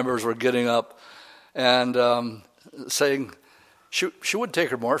family members were getting up and saying she wouldn't take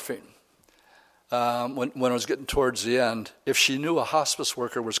her morphine when it was getting towards the end if she knew a hospice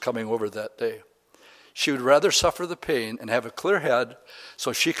worker was coming over that day. She would rather suffer the pain and have a clear head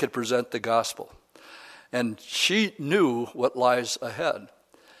so she could present the gospel. And she knew what lies ahead.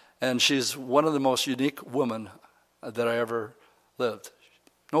 And she's one of the most unique women that I ever lived.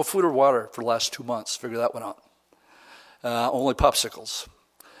 No food or water for the last 2 months. Figure that one out. Only popsicles.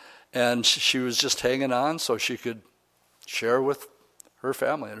 And she was just hanging on so she could share with her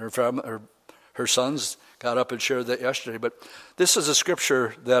family. And her sons got up and shared that yesterday. But this is a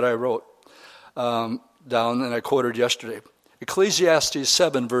scripture that I wrote down and I quoted yesterday. Ecclesiastes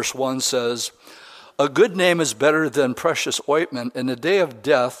 7 verse 1 says, a good name is better than precious ointment in the day of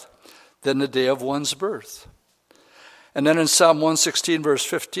death than the day of one's birth. And then in Psalm 116 verse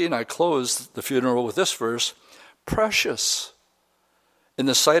 15, I closed the funeral with this verse, precious in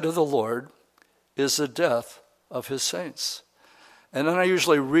the sight of the Lord is the death of his saints. And then I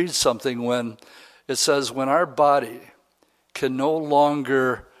usually read something when it says, when our body can no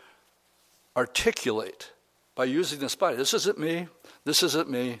longer articulate by using this body. This isn't me, this isn't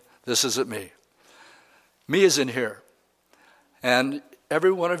me, this isn't me. Me is in here. And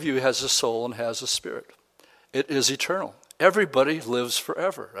every one of you has a soul and has a spirit. It is eternal. Everybody lives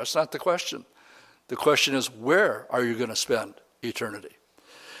forever. That's not the question. The question is, where are you going to spend eternity?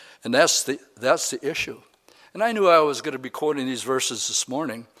 And that's the issue. And I knew I was going to be quoting these verses this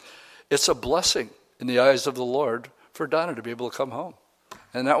morning. It's a blessing in the eyes of the Lord for Donna to be able to come home.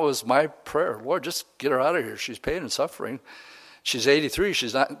 And that was my prayer. Lord, just get her out of here. She's pain and suffering. She's 83.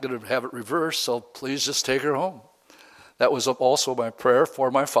 She's not going to have it reversed, so please just take her home. That was also my prayer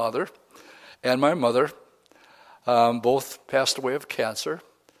for my father and my mother. Both passed away of cancer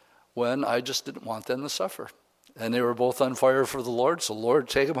when I just didn't want them to suffer. And they were both on fire for the Lord, so Lord,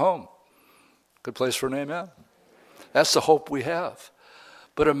 take them home. Good place for an amen. That's the hope we have.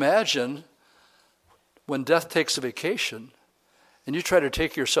 But imagine when death takes a vacation and you try to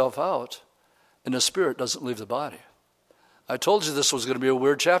take yourself out and the spirit doesn't leave the body. I told you this was going to be a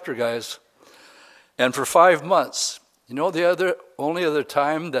weird chapter, guys. And for 5 months, you know the only other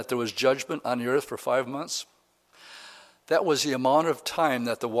time that there was judgment on the earth for 5 months? That was the amount of time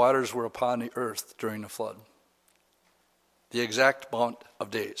that the waters were upon the earth during the flood. The exact amount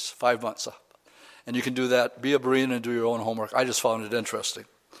of days, 5 months. And you can do that, be a Berean and do your own homework. I just found it interesting.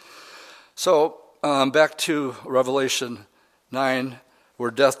 So back to Revelation 9,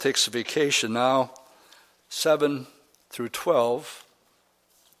 where death takes a vacation. Now, 7 through 12,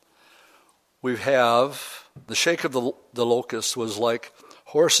 we have the shake of the locust was like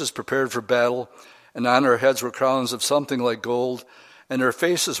horses prepared for battle, and on their heads were crowns of something like gold, and their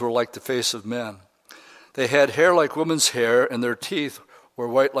faces were like the face of men. They had hair like women's hair, and their teeth were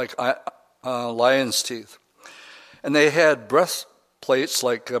white like lion's teeth. And they had breastplates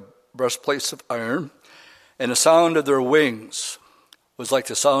like breastplates of iron, and the sound of their wings was like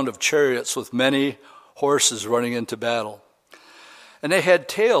the sound of chariots with many horses running into battle. And they had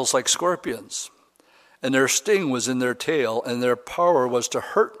tails like scorpions, and their sting was in their tail, and their power was to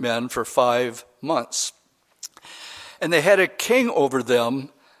hurt men for 5 months. And they had a king over them,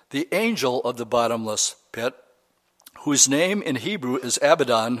 the angel of the bottomless pit, whose name in Hebrew is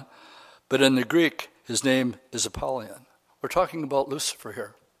Abaddon, but in the Greek his name is Apollyon. We're talking about Lucifer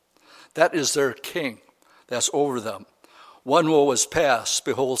here. That is their king that's over them. One woe is past.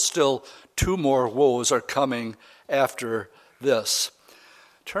 Behold, still 2 more woes are coming after this.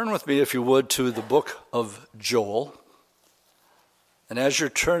 Turn with me, if you would, to the book of Joel. And as you're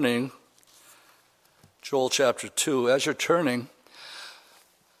turning, Joel chapter 2, as you're turning,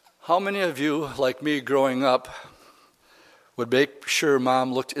 how many of you, like me growing up, would make sure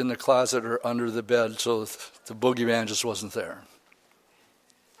mom looked in the closet or under the bed so the boogeyman just wasn't there?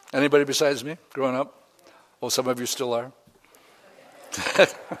 Anybody besides me growing up? Oh, some of you still are?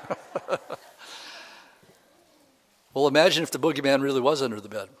 Well, imagine if the boogeyman really was under the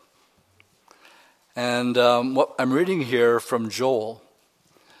bed. And what I'm reading here from Joel,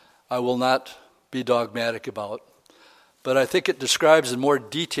 I will not be dogmatic about, but I think it describes in more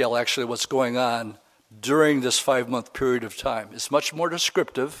detail actually what's going on during this 5-month period of time. It's much more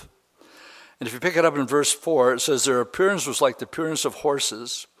descriptive. And if you pick it up in verse 4, it says, their appearance was like the appearance of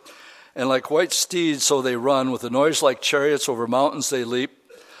horses, and like white steeds so they run, with a noise like chariots over mountains they leap,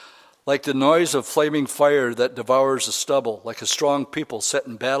 like the noise of flaming fire that devours the stubble, like a strong people set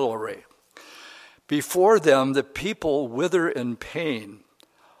in battle array. Before them the people wither in pain.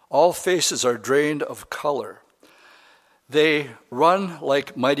 All faces are drained of color. They run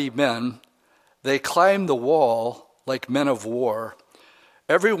like mighty men. They climb the wall like men of war,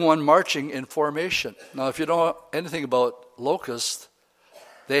 everyone marching in formation. Now, if you know anything about locusts,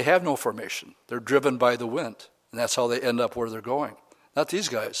 they have no formation. They're driven by the wind, and that's how they end up where they're going. Not these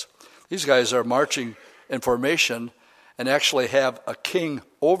guys. These guys are marching in formation and actually have a king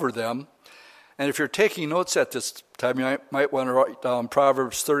over them. And if you're taking notes at this time, you might want to write down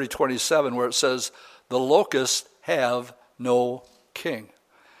Proverbs 30:27, where it says, the locusts have no king.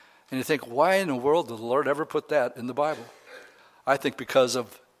 And you think, why in the world did the Lord ever put that in the Bible? I think because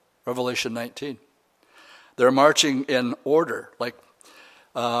of Revelation 19. They're marching in order, like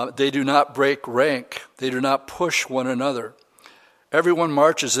they do not break rank. They do not push one another. Everyone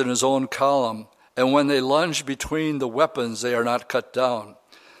marches in his own column, and when they lunge between the weapons, they are not cut down.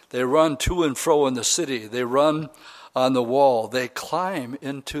 They run to and fro in the city. They run on the wall. They climb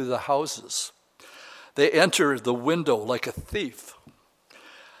into the houses. They enter the window like a thief.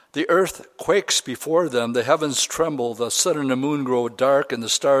 The earth quakes before them. The heavens tremble. The sun and the moon grow dark, and the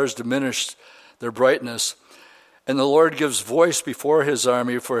stars diminish their brightness. And the Lord gives voice before his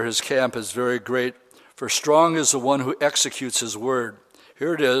army, for his camp is very great. For strong is the one who executes his word.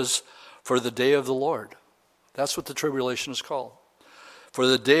 Here it is, for the day of the Lord. That's what the tribulation is called. For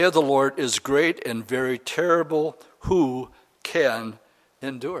the day of the Lord is great and very terrible. Who can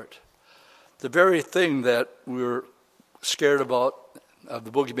endure it? The very thing that we were scared about, of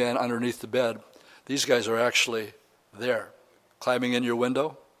the boogeyman underneath the bed, these guys are actually there, climbing in your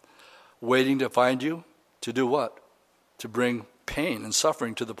window, waiting to find you, to do what? To bring pain and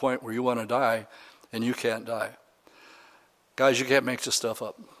suffering to the point where you want to die, and you can't die. Guys, you can't make this stuff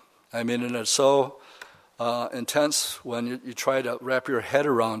up. I mean, and it's so intense when you try to wrap your head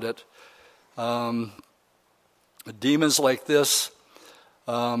around it. Demons like this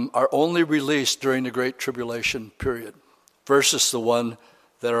are only released during the Great Tribulation period versus the one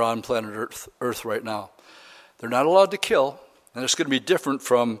that are on planet Earth right now. They're not allowed to kill, and it's going to be different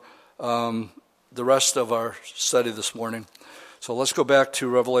from the rest of our study this morning. So let's go back to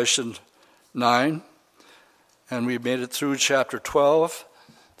Revelation 9, and we made it through chapter 12.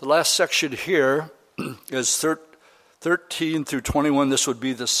 The last section here is 13 through 21. This would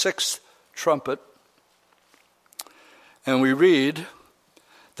be the sixth trumpet. And we read,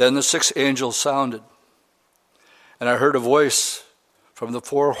 "Then the sixth angel sounded, and I heard a voice from the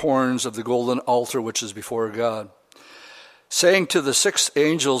four horns of the golden altar which is before God, saying to the six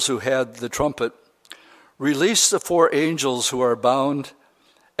angels who had the trumpet, Release the four angels who are bound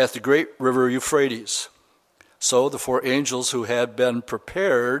at the great river Euphrates. So the four angels who had been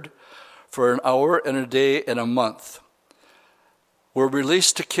prepared for an hour and a day and a month were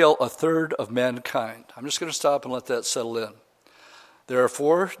released to kill a third of mankind." I'm just going to stop and let that settle in. There are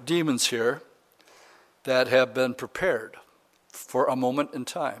four demons here that have been prepared for a moment in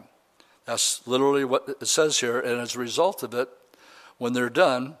time. That's literally what it says here, and as a result of it, when they're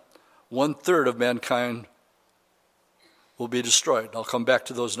done, 1/3 of mankind will be destroyed. I'll come back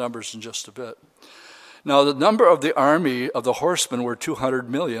to those numbers in just a bit. Now, the number of the army of the horsemen were 200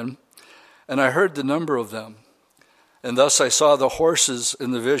 million, and I heard the number of them. And thus I saw the horses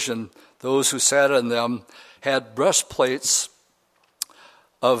in the vision. Those who sat on them had breastplates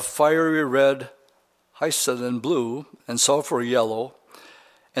of fiery red, hyacinth blue, and sulfur yellow,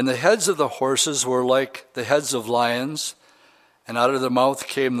 and the heads of the horses were like the heads of lions, and out of their mouth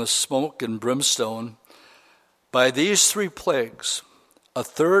came the smoke and brimstone. By these three plagues,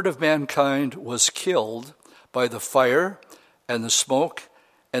 1/3 of mankind was killed by the fire and the smoke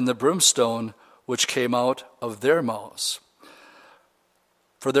and the brimstone which came out of their mouths.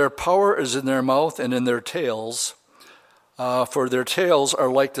 For their power is in their mouth and in their tails, for their tails are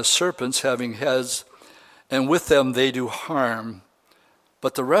like the serpents having heads, and with them they do harm.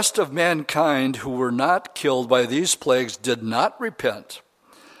 But the rest of mankind who were not killed by these plagues did not repent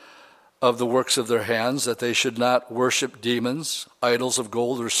of the works of their hands, that they should not worship demons, idols of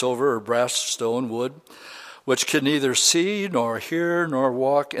gold or silver or brass, stone, wood, which can neither see nor hear nor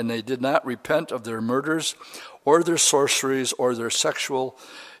walk, and they did not repent of their murders or their sorceries or their sexual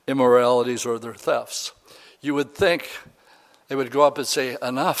immoralities or their thefts. You would think they would go up and say,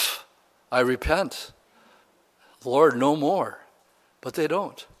 "Enough, I repent. Lord, no more." But they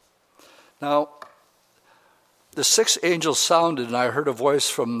don't. Now, the sixth angel sounded, and I heard a voice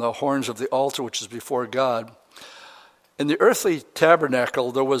from the horns of the altar which is before God. In the earthly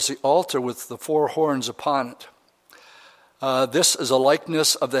tabernacle, there was the altar with the four horns upon it. This is a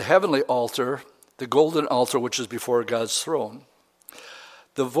likeness of the heavenly altar, the golden altar which is before God's throne.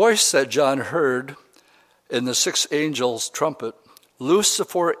 The voice that John heard in the sixth angel's trumpet, "Loose the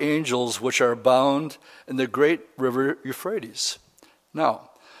four angels which are bound in the great river Euphrates." Now,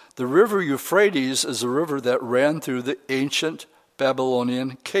 the river Euphrates is a river that ran through the ancient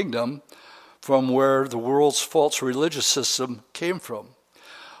Babylonian kingdom, from where the world's false religious system came from.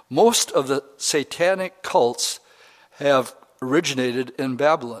 Most of the satanic cults have originated in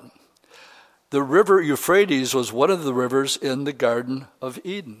Babylon. The river Euphrates was one of the rivers in the Garden of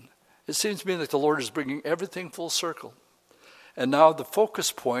Eden. It seems to me that the Lord is bringing everything full circle. And now the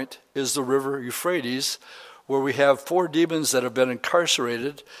focus point is the river Euphrates, where we have four demons that have been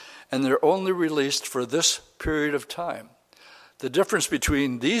incarcerated, and they're only released for this period of time. The difference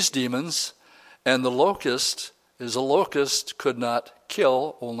between these demons and the locust is a locust could not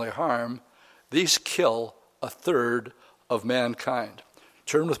kill, only harm. These kill 1/3 of mankind.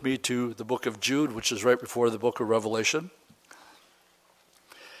 Turn with me to the book of Jude, which is right before the book of Revelation.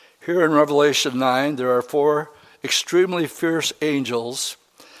 Here in Revelation 9, there are four extremely fierce angels.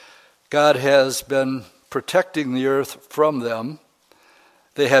 God has been protecting the earth from them.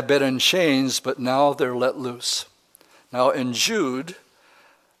 They have been in chains, but now they're let loose. Now in Jude,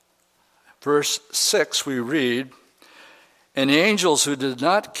 verse 6, we read, "And the angels who did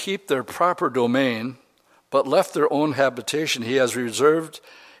not keep their proper domain, but left their own habitation, he has reserved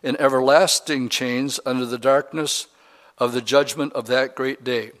in everlasting chains under the darkness of the judgment of that great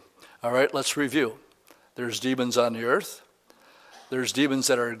day." All right, let's review. There's demons on the earth. There's demons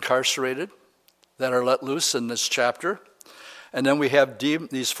that are incarcerated, that are let loose in this chapter. And then we have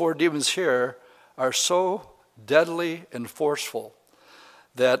these four demons here are so deadly and forceful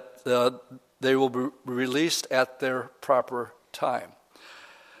that they will be released at their proper time.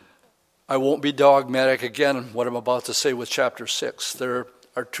 I won't be dogmatic again in what I'm about to say with chapter 6. There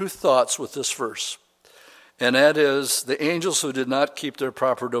are two thoughts with this verse, and that is the angels who did not keep their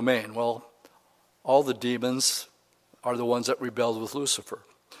proper domain. Well, all the demons are the ones that rebelled with Lucifer,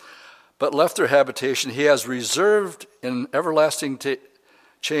 but left their habitation. He has reserved in everlasting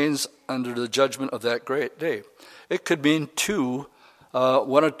chains under the judgment of that great day. It could mean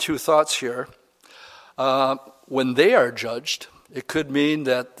one or two thoughts here. When they are judged, it could mean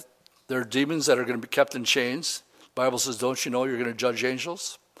that there are demons that are going to be kept in chains. The Bible says, don't you know you're going to judge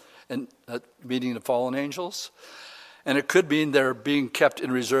angels? And meaning the fallen angels. And it could mean they're being kept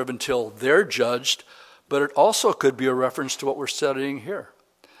in reserve until they're judged, but it also could be a reference to what we're studying here,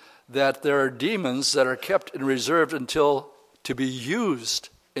 that there are demons that are kept in reserve until to be used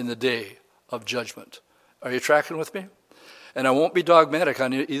in the day of judgment. Are you tracking with me? And I won't be dogmatic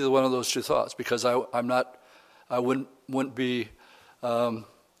on either one of those two thoughts, because I wouldn't be, I'll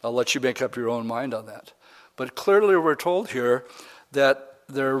let you make up your own mind on that. But clearly we're told here that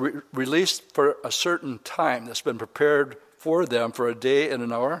they're released for a certain time that's been prepared for them for a day and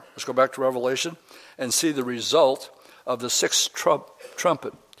an hour. Let's go back to Revelation and see the result of the sixth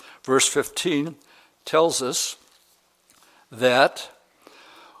trumpet. Verse 15 tells us that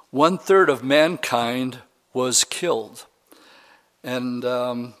 1/3 of mankind was killed. And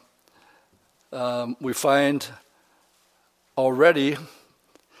we find already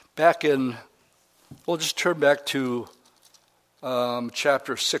back in, we'll just turn back to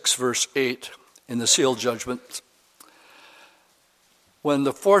chapter 6, verse 8 in the seal judgment. When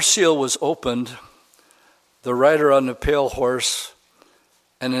the fourth seal was opened, the rider on the pale horse,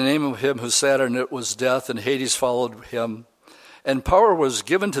 and the name of him who sat on it was Death, and Hades followed him. And power was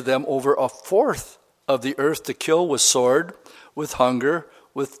given to them over 1/4 of the earth to kill with sword, with hunger,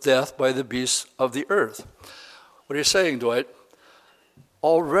 with death by the beasts of the earth. What are you saying, Dwight?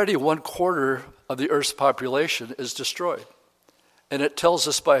 Already 1/4 of the earth's population is destroyed. And it tells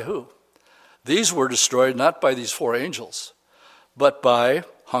us by who. These were destroyed not by these 4 angels, but by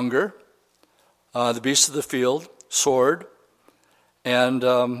hunger, the beasts of the field, sword, and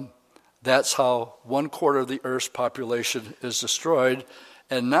that's how 1/4 of the earth's population is destroyed.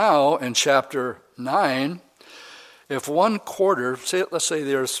 And now in chapter 9, if 1/4, let's say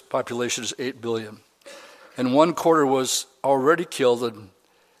the earth's population is 8 billion, and 1/4 was already killed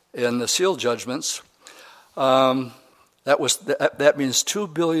in the seal judgments, that means 2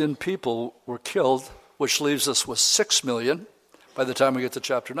 billion people were killed, which leaves us with 6 million by the time we get to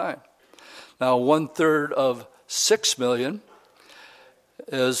chapter 9. Now 1/3 of 6 million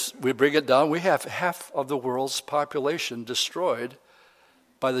is, we bring it down, we have half of the world's population destroyed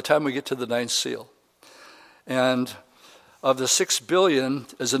by the time we get to the 9th seal. And of the 6 billion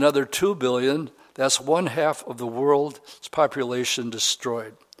is another 2 billion, that's 1/2 of the world's population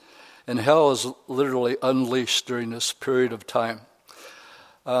destroyed. And hell is literally unleashed during this period of time.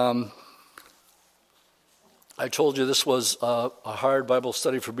 I told you this was a hard Bible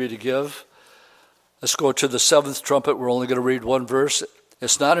study for me to give. Let's go to the 7th trumpet. We're only going to read one verse.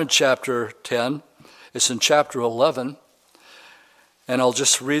 It's not in chapter 10. It's in chapter 11. And I'll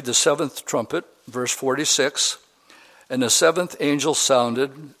just read the 7th trumpet, verse 46. And the 7th angel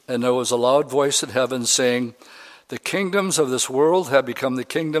sounded, and there was a loud voice in heaven saying, "The kingdoms of this world have become the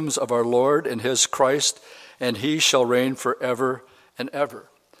kingdoms of our Lord and his Christ, and he shall reign forever and ever."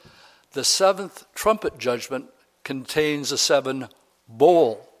 The 7th trumpet judgment contains the 7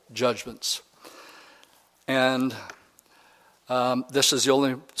 bowl judgments. And this is the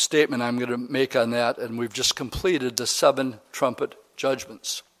only statement I'm going to make on that, and we've just completed the 7 trumpet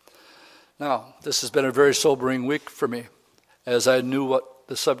judgments. Now, this has been a very sobering week for me, as I knew what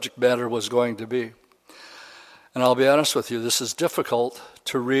the subject matter was going to be. And I'll be honest with you, this is difficult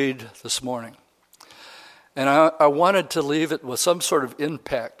to read this morning. And I wanted to leave it with some sort of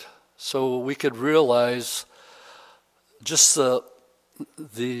impact so we could realize just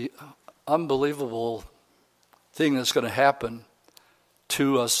the unbelievable thing that's going to happen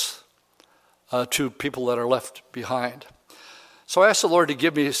to us, to people that are left behind. So I asked the Lord to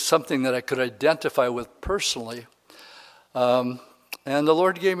give me something that I could identify with personally. And the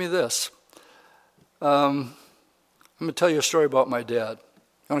Lord gave me this. I'm going to tell you a story about my dad.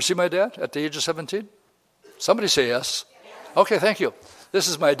 You want to see my dad at the age of 17? Somebody say yes. Okay, thank you. This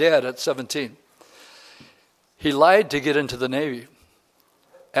is my dad at 17. He lied to get into the Navy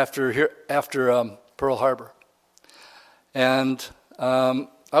after Pearl Harbor. And I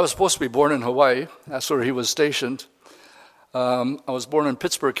was supposed to be born in Hawaii. That's where he was stationed. I was born in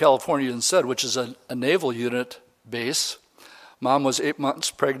Pittsburgh, California instead, which is a naval unit base. Mom was 8 months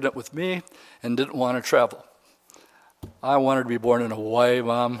pregnant with me and didn't want to travel. I wanted to be born in Hawaii,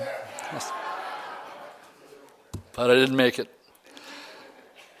 Mom. But I didn't make it.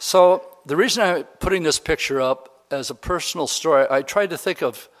 So the reason I'm putting this picture up as a personal story, I tried to think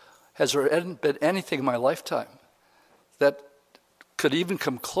of, has there been anything in my lifetime that could even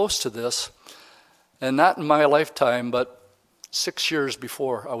come close to this? And not in my lifetime, but 6 years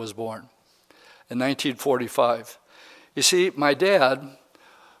before I was born, in 1945. You see, my dad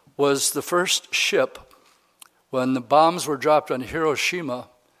was the first ship when the bombs were dropped on Hiroshima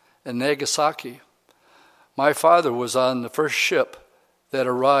and Nagasaki. My father was on the first ship that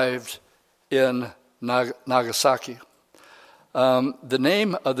arrived in Nagasaki. The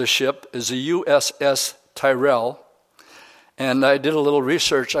name of the ship is the USS Tyrrell, and I did a little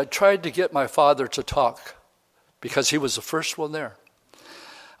research. I tried to get my father to talk because he was the first one there.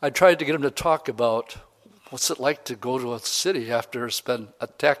 I tried to get him to talk about what's it like to go to a city after it's been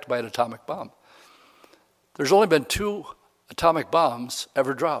attacked by an atomic bomb. There's only been 2 atomic bombs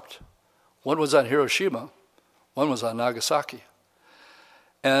ever dropped. One was on Hiroshima, one was on Nagasaki.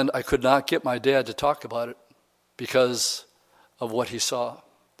 And I could not get my dad to talk about it because of what he saw.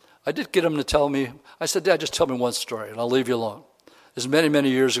 I did get him to tell me, I said, Dad, just tell me one story and I'll leave you alone. This was many,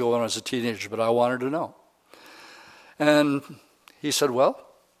 many years ago when I was a teenager, but I wanted to know. And he said, well,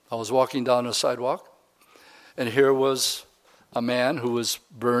 I was walking down a sidewalk and here was a man who was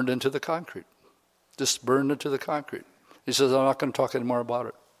burned into the concrete. Just burned into the concrete. He says, I'm not going to talk anymore about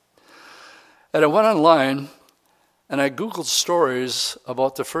it. And I went online and I Googled stories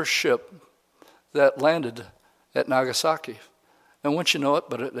about the first ship that landed at Nagasaki. And once you know it,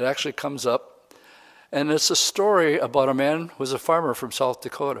 but it actually comes up. And it's a story about a man who was a farmer from South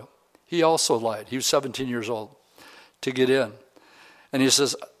Dakota. He also lied. He was 17 years old to get in. And he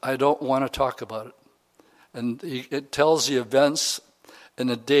says, I don't want to talk about it. And it tells the events and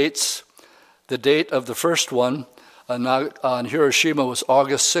the dates. The date of the first one on Hiroshima was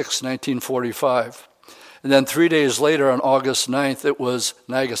August 6, 1945. And then 3 days later, on August 9th, it was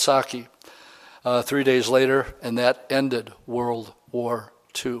Nagasaki. 3 days later, and that ended World War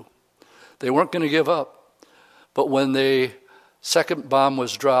II. They weren't going to give up. But when the second bomb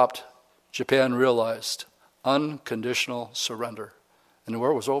was dropped, Japan realized unconditional surrender. And the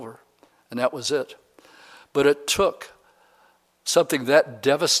war was over. And that was it. But it took something that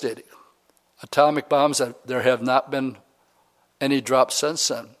devastating. Atomic bombs, there have not been any dropped since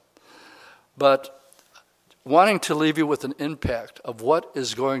then. But wanting to leave you with an impact of what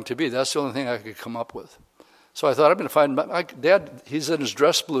is going to be, that's the only thing I could come up with. So I thought I'm going to find my dad. He's in his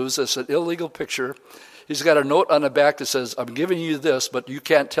dress blues. It's an illegal picture. He's got a note on the back that says, I'm giving you this, but you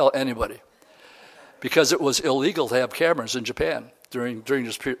can't tell anybody. Because it was illegal to have cameras in Japan during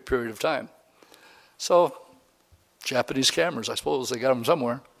this period of time. So, Japanese cameras, I suppose they got them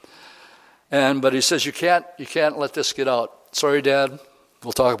somewhere. But he says, you can't let this get out. Sorry, Dad.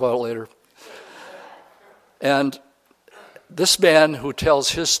 We'll talk about it later. And this man who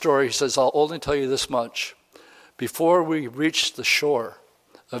tells his story, he says, I'll only tell you this much. Before we reached the shore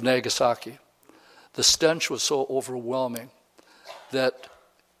of Nagasaki, the stench was so overwhelming that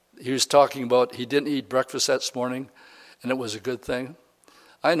he was talking about he didn't eat breakfast that morning, and it was a good thing.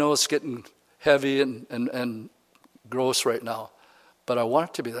 I know it's getting heavy and gross right now, but I want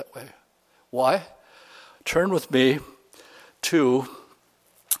it to be that way. Why? Turn with me to,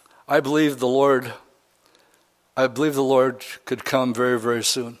 I believe the Lord could come very, very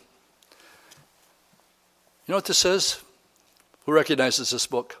soon. You know what this is? Who recognizes this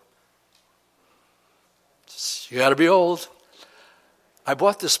book? You got to be old. I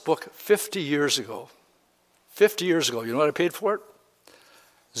bought this book 50 years ago. 50 years ago. You know what I paid for it?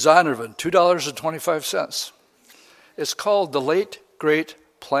 Zondervan, $2.25. It's called The Late Great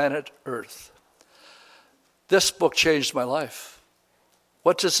Planet Earth. This book changed my life.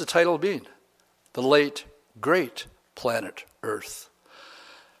 What does the title mean? The Late Great Planet Earth.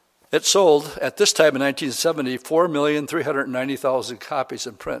 It sold, at this time in 1970, 4,390,000 copies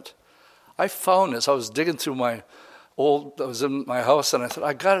in print. I found this. I was digging through I was in my house, and I thought,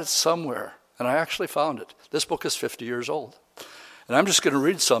 I got it somewhere. And I actually found it. This book is 50 years old. And I'm just going to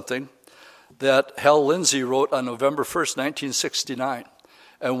read something that Hal Lindsey wrote on November 1st, 1969,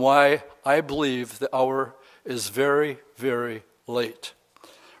 and why I believe the hour is very, very late.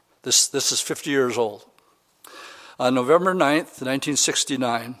 This is 50 years old. On November 9th,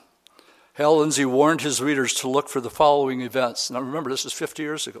 1969, Hal Lindsey warned his readers to look for the following events. Now remember, this is 50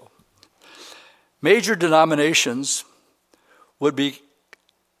 years ago. Major denominations would be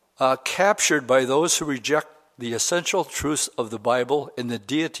captured by those who reject the essential truths of the Bible and the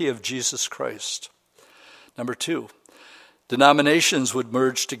deity of Jesus Christ. Number 2, denominations would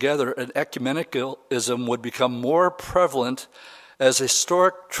merge together and ecumenicalism would become more prevalent as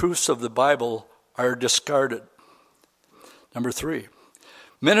historic truths of the Bible are discarded. Number 3,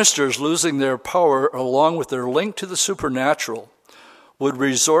 ministers losing their power along with their link to the supernatural would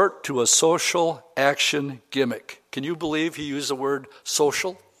resort to a social action gimmick. Can you believe he used the word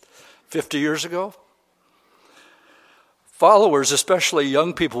social 50 years ago? Followers, especially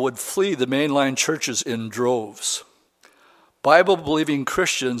young people, would flee the mainline churches in droves. Bible-believing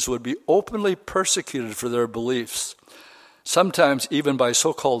Christians would be openly persecuted for their beliefs, sometimes even by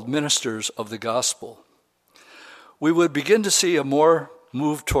so-called ministers of the gospel. We would begin to see a more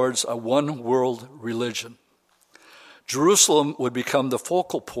move towards a one-world religion. Jerusalem would become the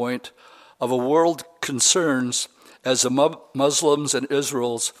focal point of a world concerns as the Muslims and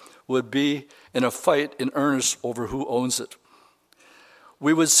Israels would be in a fight in earnest over who owns it.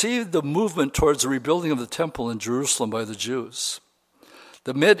 We would see the movement towards the rebuilding of the temple in Jerusalem by the Jews.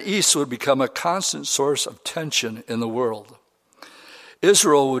 The Mideast would become a constant source of tension in the world.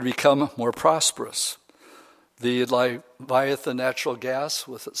 Israel would become more prosperous. The Leviathan natural gas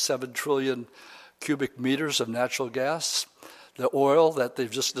with 7 trillion cubic meters of natural gas, the oil that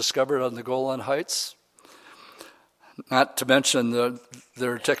they've just discovered on the Golan Heights, not to mention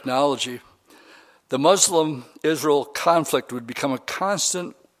their technology. The Muslim-Israel conflict would become a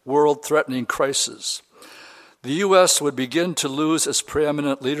constant world-threatening crisis. The U.S. would begin to lose its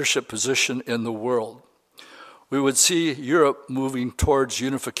preeminent leadership position in the world. We would see Europe moving towards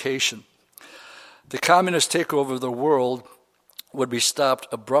unification. The communist takeover of the world would be stopped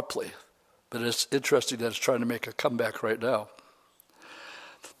abruptly, but it's interesting that it's trying to make a comeback right now.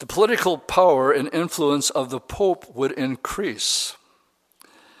 The political power and influence of the Pope would increase.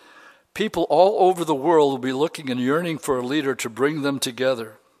 People all over the world will be looking and yearning for a leader to bring them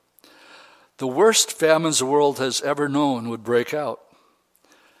together. The worst famines the world has ever known would break out.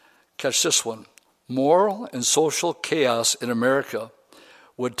 Catch this one. Moral and social chaos in America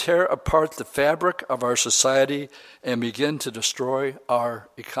would tear apart the fabric of our society and begin to destroy our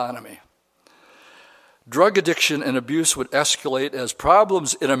economy. Drug addiction and abuse would escalate as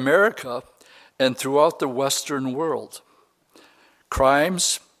problems in America and throughout the Western world.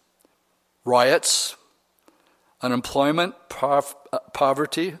 Crimes, riots, unemployment,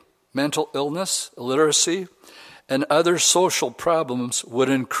 poverty, mental illness, illiteracy, and other social problems would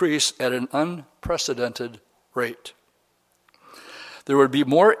increase at an unprecedented rate. There would be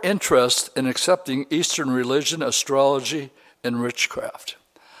more interest in accepting Eastern religion, astrology, and witchcraft.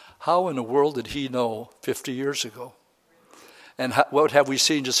 How in the world did he know 50 years ago? And what have we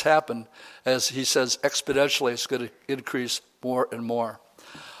seen just happen? As he says, exponentially, it's going to increase more and more.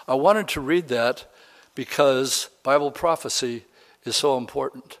 I wanted to read that because Bible prophecy is so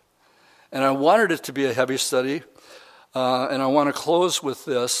important. And I wanted it to be a heavy study. And I want to close with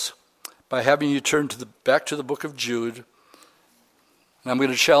this by having you turn back to the book of Jude. And I'm going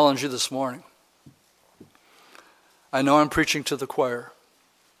to challenge you this morning. I know I'm preaching to the choir.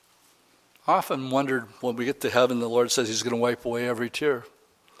 I often wondered when we get to heaven, the Lord says he's going to wipe away every tear.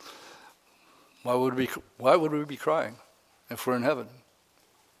 Why would we be crying if we're in heaven?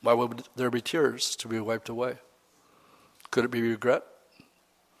 Why would there be tears to be wiped away? Could it be regret?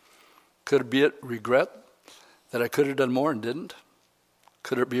 Could it be regret that I could have done more and didn't?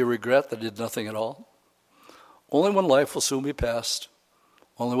 Could it be a regret that I did nothing at all? Only one life will soon be passed.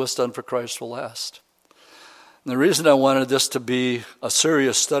 Only what's done for Christ will last. And the reason I wanted this to be a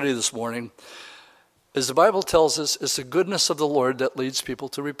serious study this morning is the Bible tells us it's the goodness of the Lord that leads people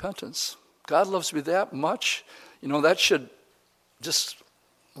to repentance. God loves me that much. That should just,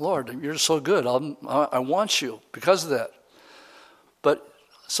 Lord, you're so good. I want you because of that. But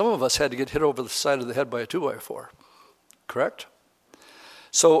some of us had to get hit over the side of the head by a 2x4. Correct?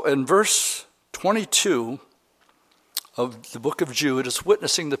 So in verse 22 of the book of Jude, it's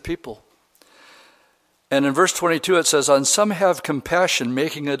witnessing the people. And in verse 22 it says, on some have compassion,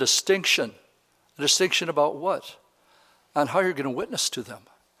 making a distinction. A distinction about what? On how you're going to witness to them.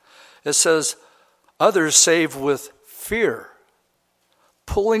 It says, others save with fear,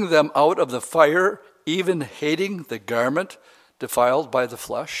 pulling them out of the fire, even hating the garment defiled by the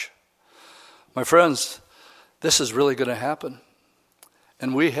flesh. My friends, this is really going to happen.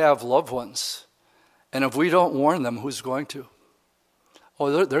 And we have loved ones. And if we don't warn them, who's going to?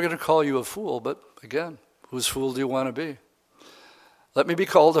 Oh, they're going to call you a fool, but again, whose fool do you want to be? Let me be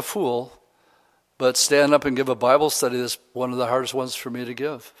called a fool, but stand up and give a Bible study that's one of the hardest ones for me to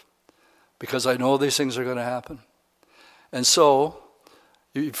give, because I know these things are going to happen. And so,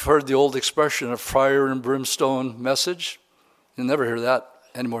 you've heard the old expression of fire and brimstone message. You'll never hear that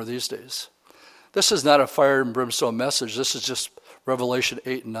anymore these days. This is not a fire and brimstone message. This is just Revelation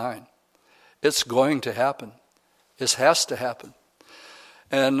 8 and 9. It's going to happen. It has to happen.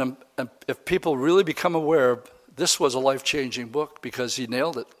 And if people really become aware, this was a life-changing book because he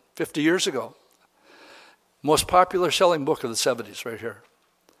nailed it 50 years ago. Most popular selling book of the 70s right here.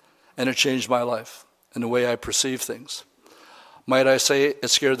 And it changed my life and the way I perceive things. Might I say it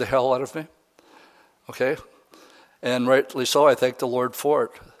scared the hell out of me? Okay? And rightly so, I thank the Lord for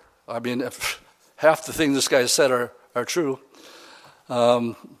it. I mean, if half the things this guy said are true,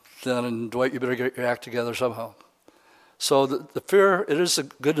 then Dwight, you better get your act together somehow. So the fear, it is the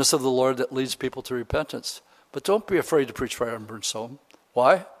goodness of the Lord that leads people to repentance. But don't be afraid to preach fire and brimstone.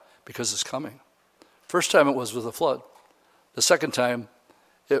 Why? Because it's coming. First time it was with a flood. The second time,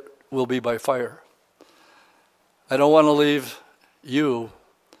 it will be by fire. I don't want to leave you.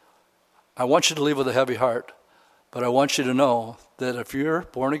 I want you to leave with a heavy heart. But I want you to know that if you're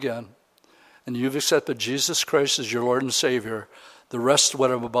born again and you've accepted Jesus Christ as your Lord and Savior, the rest of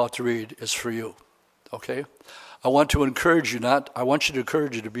what I'm about to read is for you. Okay? I want to encourage you I want you to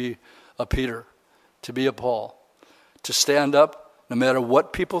encourage you to be a Peter, to be a Paul, to stand up no matter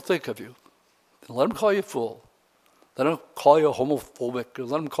what people think of you. Let them call you a fool. Let them call you a homophobic. Let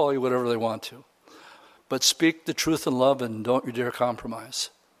them call you whatever they want to. But speak the truth in love and don't you dare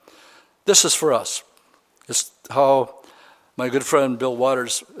compromise. This is for us. It's how my good friend Bill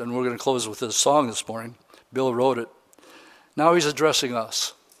Waters, and we're going to close with this song this morning. Bill wrote it. Now he's addressing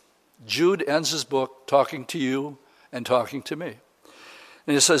us. Jude ends his book talking to you and talking to me.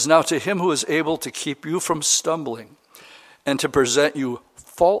 And he says, now to him who is able to keep you from stumbling and to present you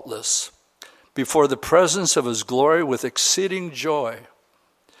faultless before the presence of his glory with exceeding joy.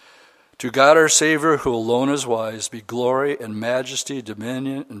 To God our Savior, who alone is wise, be glory and majesty,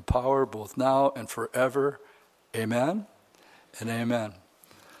 dominion and power, both now and forever. Amen and amen.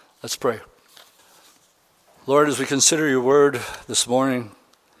 Let's pray. Lord, as we consider your word this morning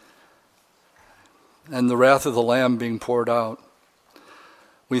and the wrath of the Lamb being poured out,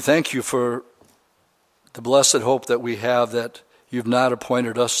 we thank you for the blessed hope that we have that you've not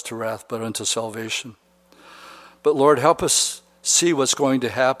appointed us to wrath but unto salvation. But Lord, help us see what's going to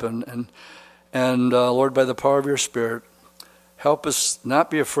happen. And Lord, by the power of your Spirit, help us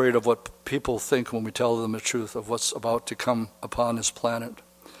not be afraid of what people think when we tell them the truth of what's about to come upon this planet.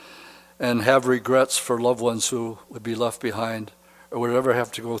 And have regrets for loved ones who would be left behind or would ever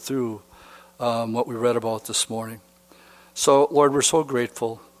have to go through what we read about this morning. So, Lord, we're so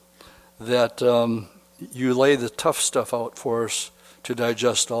grateful that you lay the tough stuff out for us to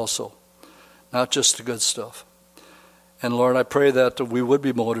digest also, not just the good stuff. And Lord, I pray that we would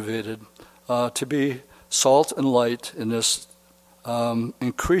be motivated to be salt and light in this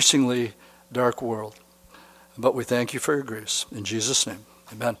increasingly dark world. But we thank you for your grace. In Jesus' name,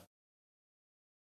 amen.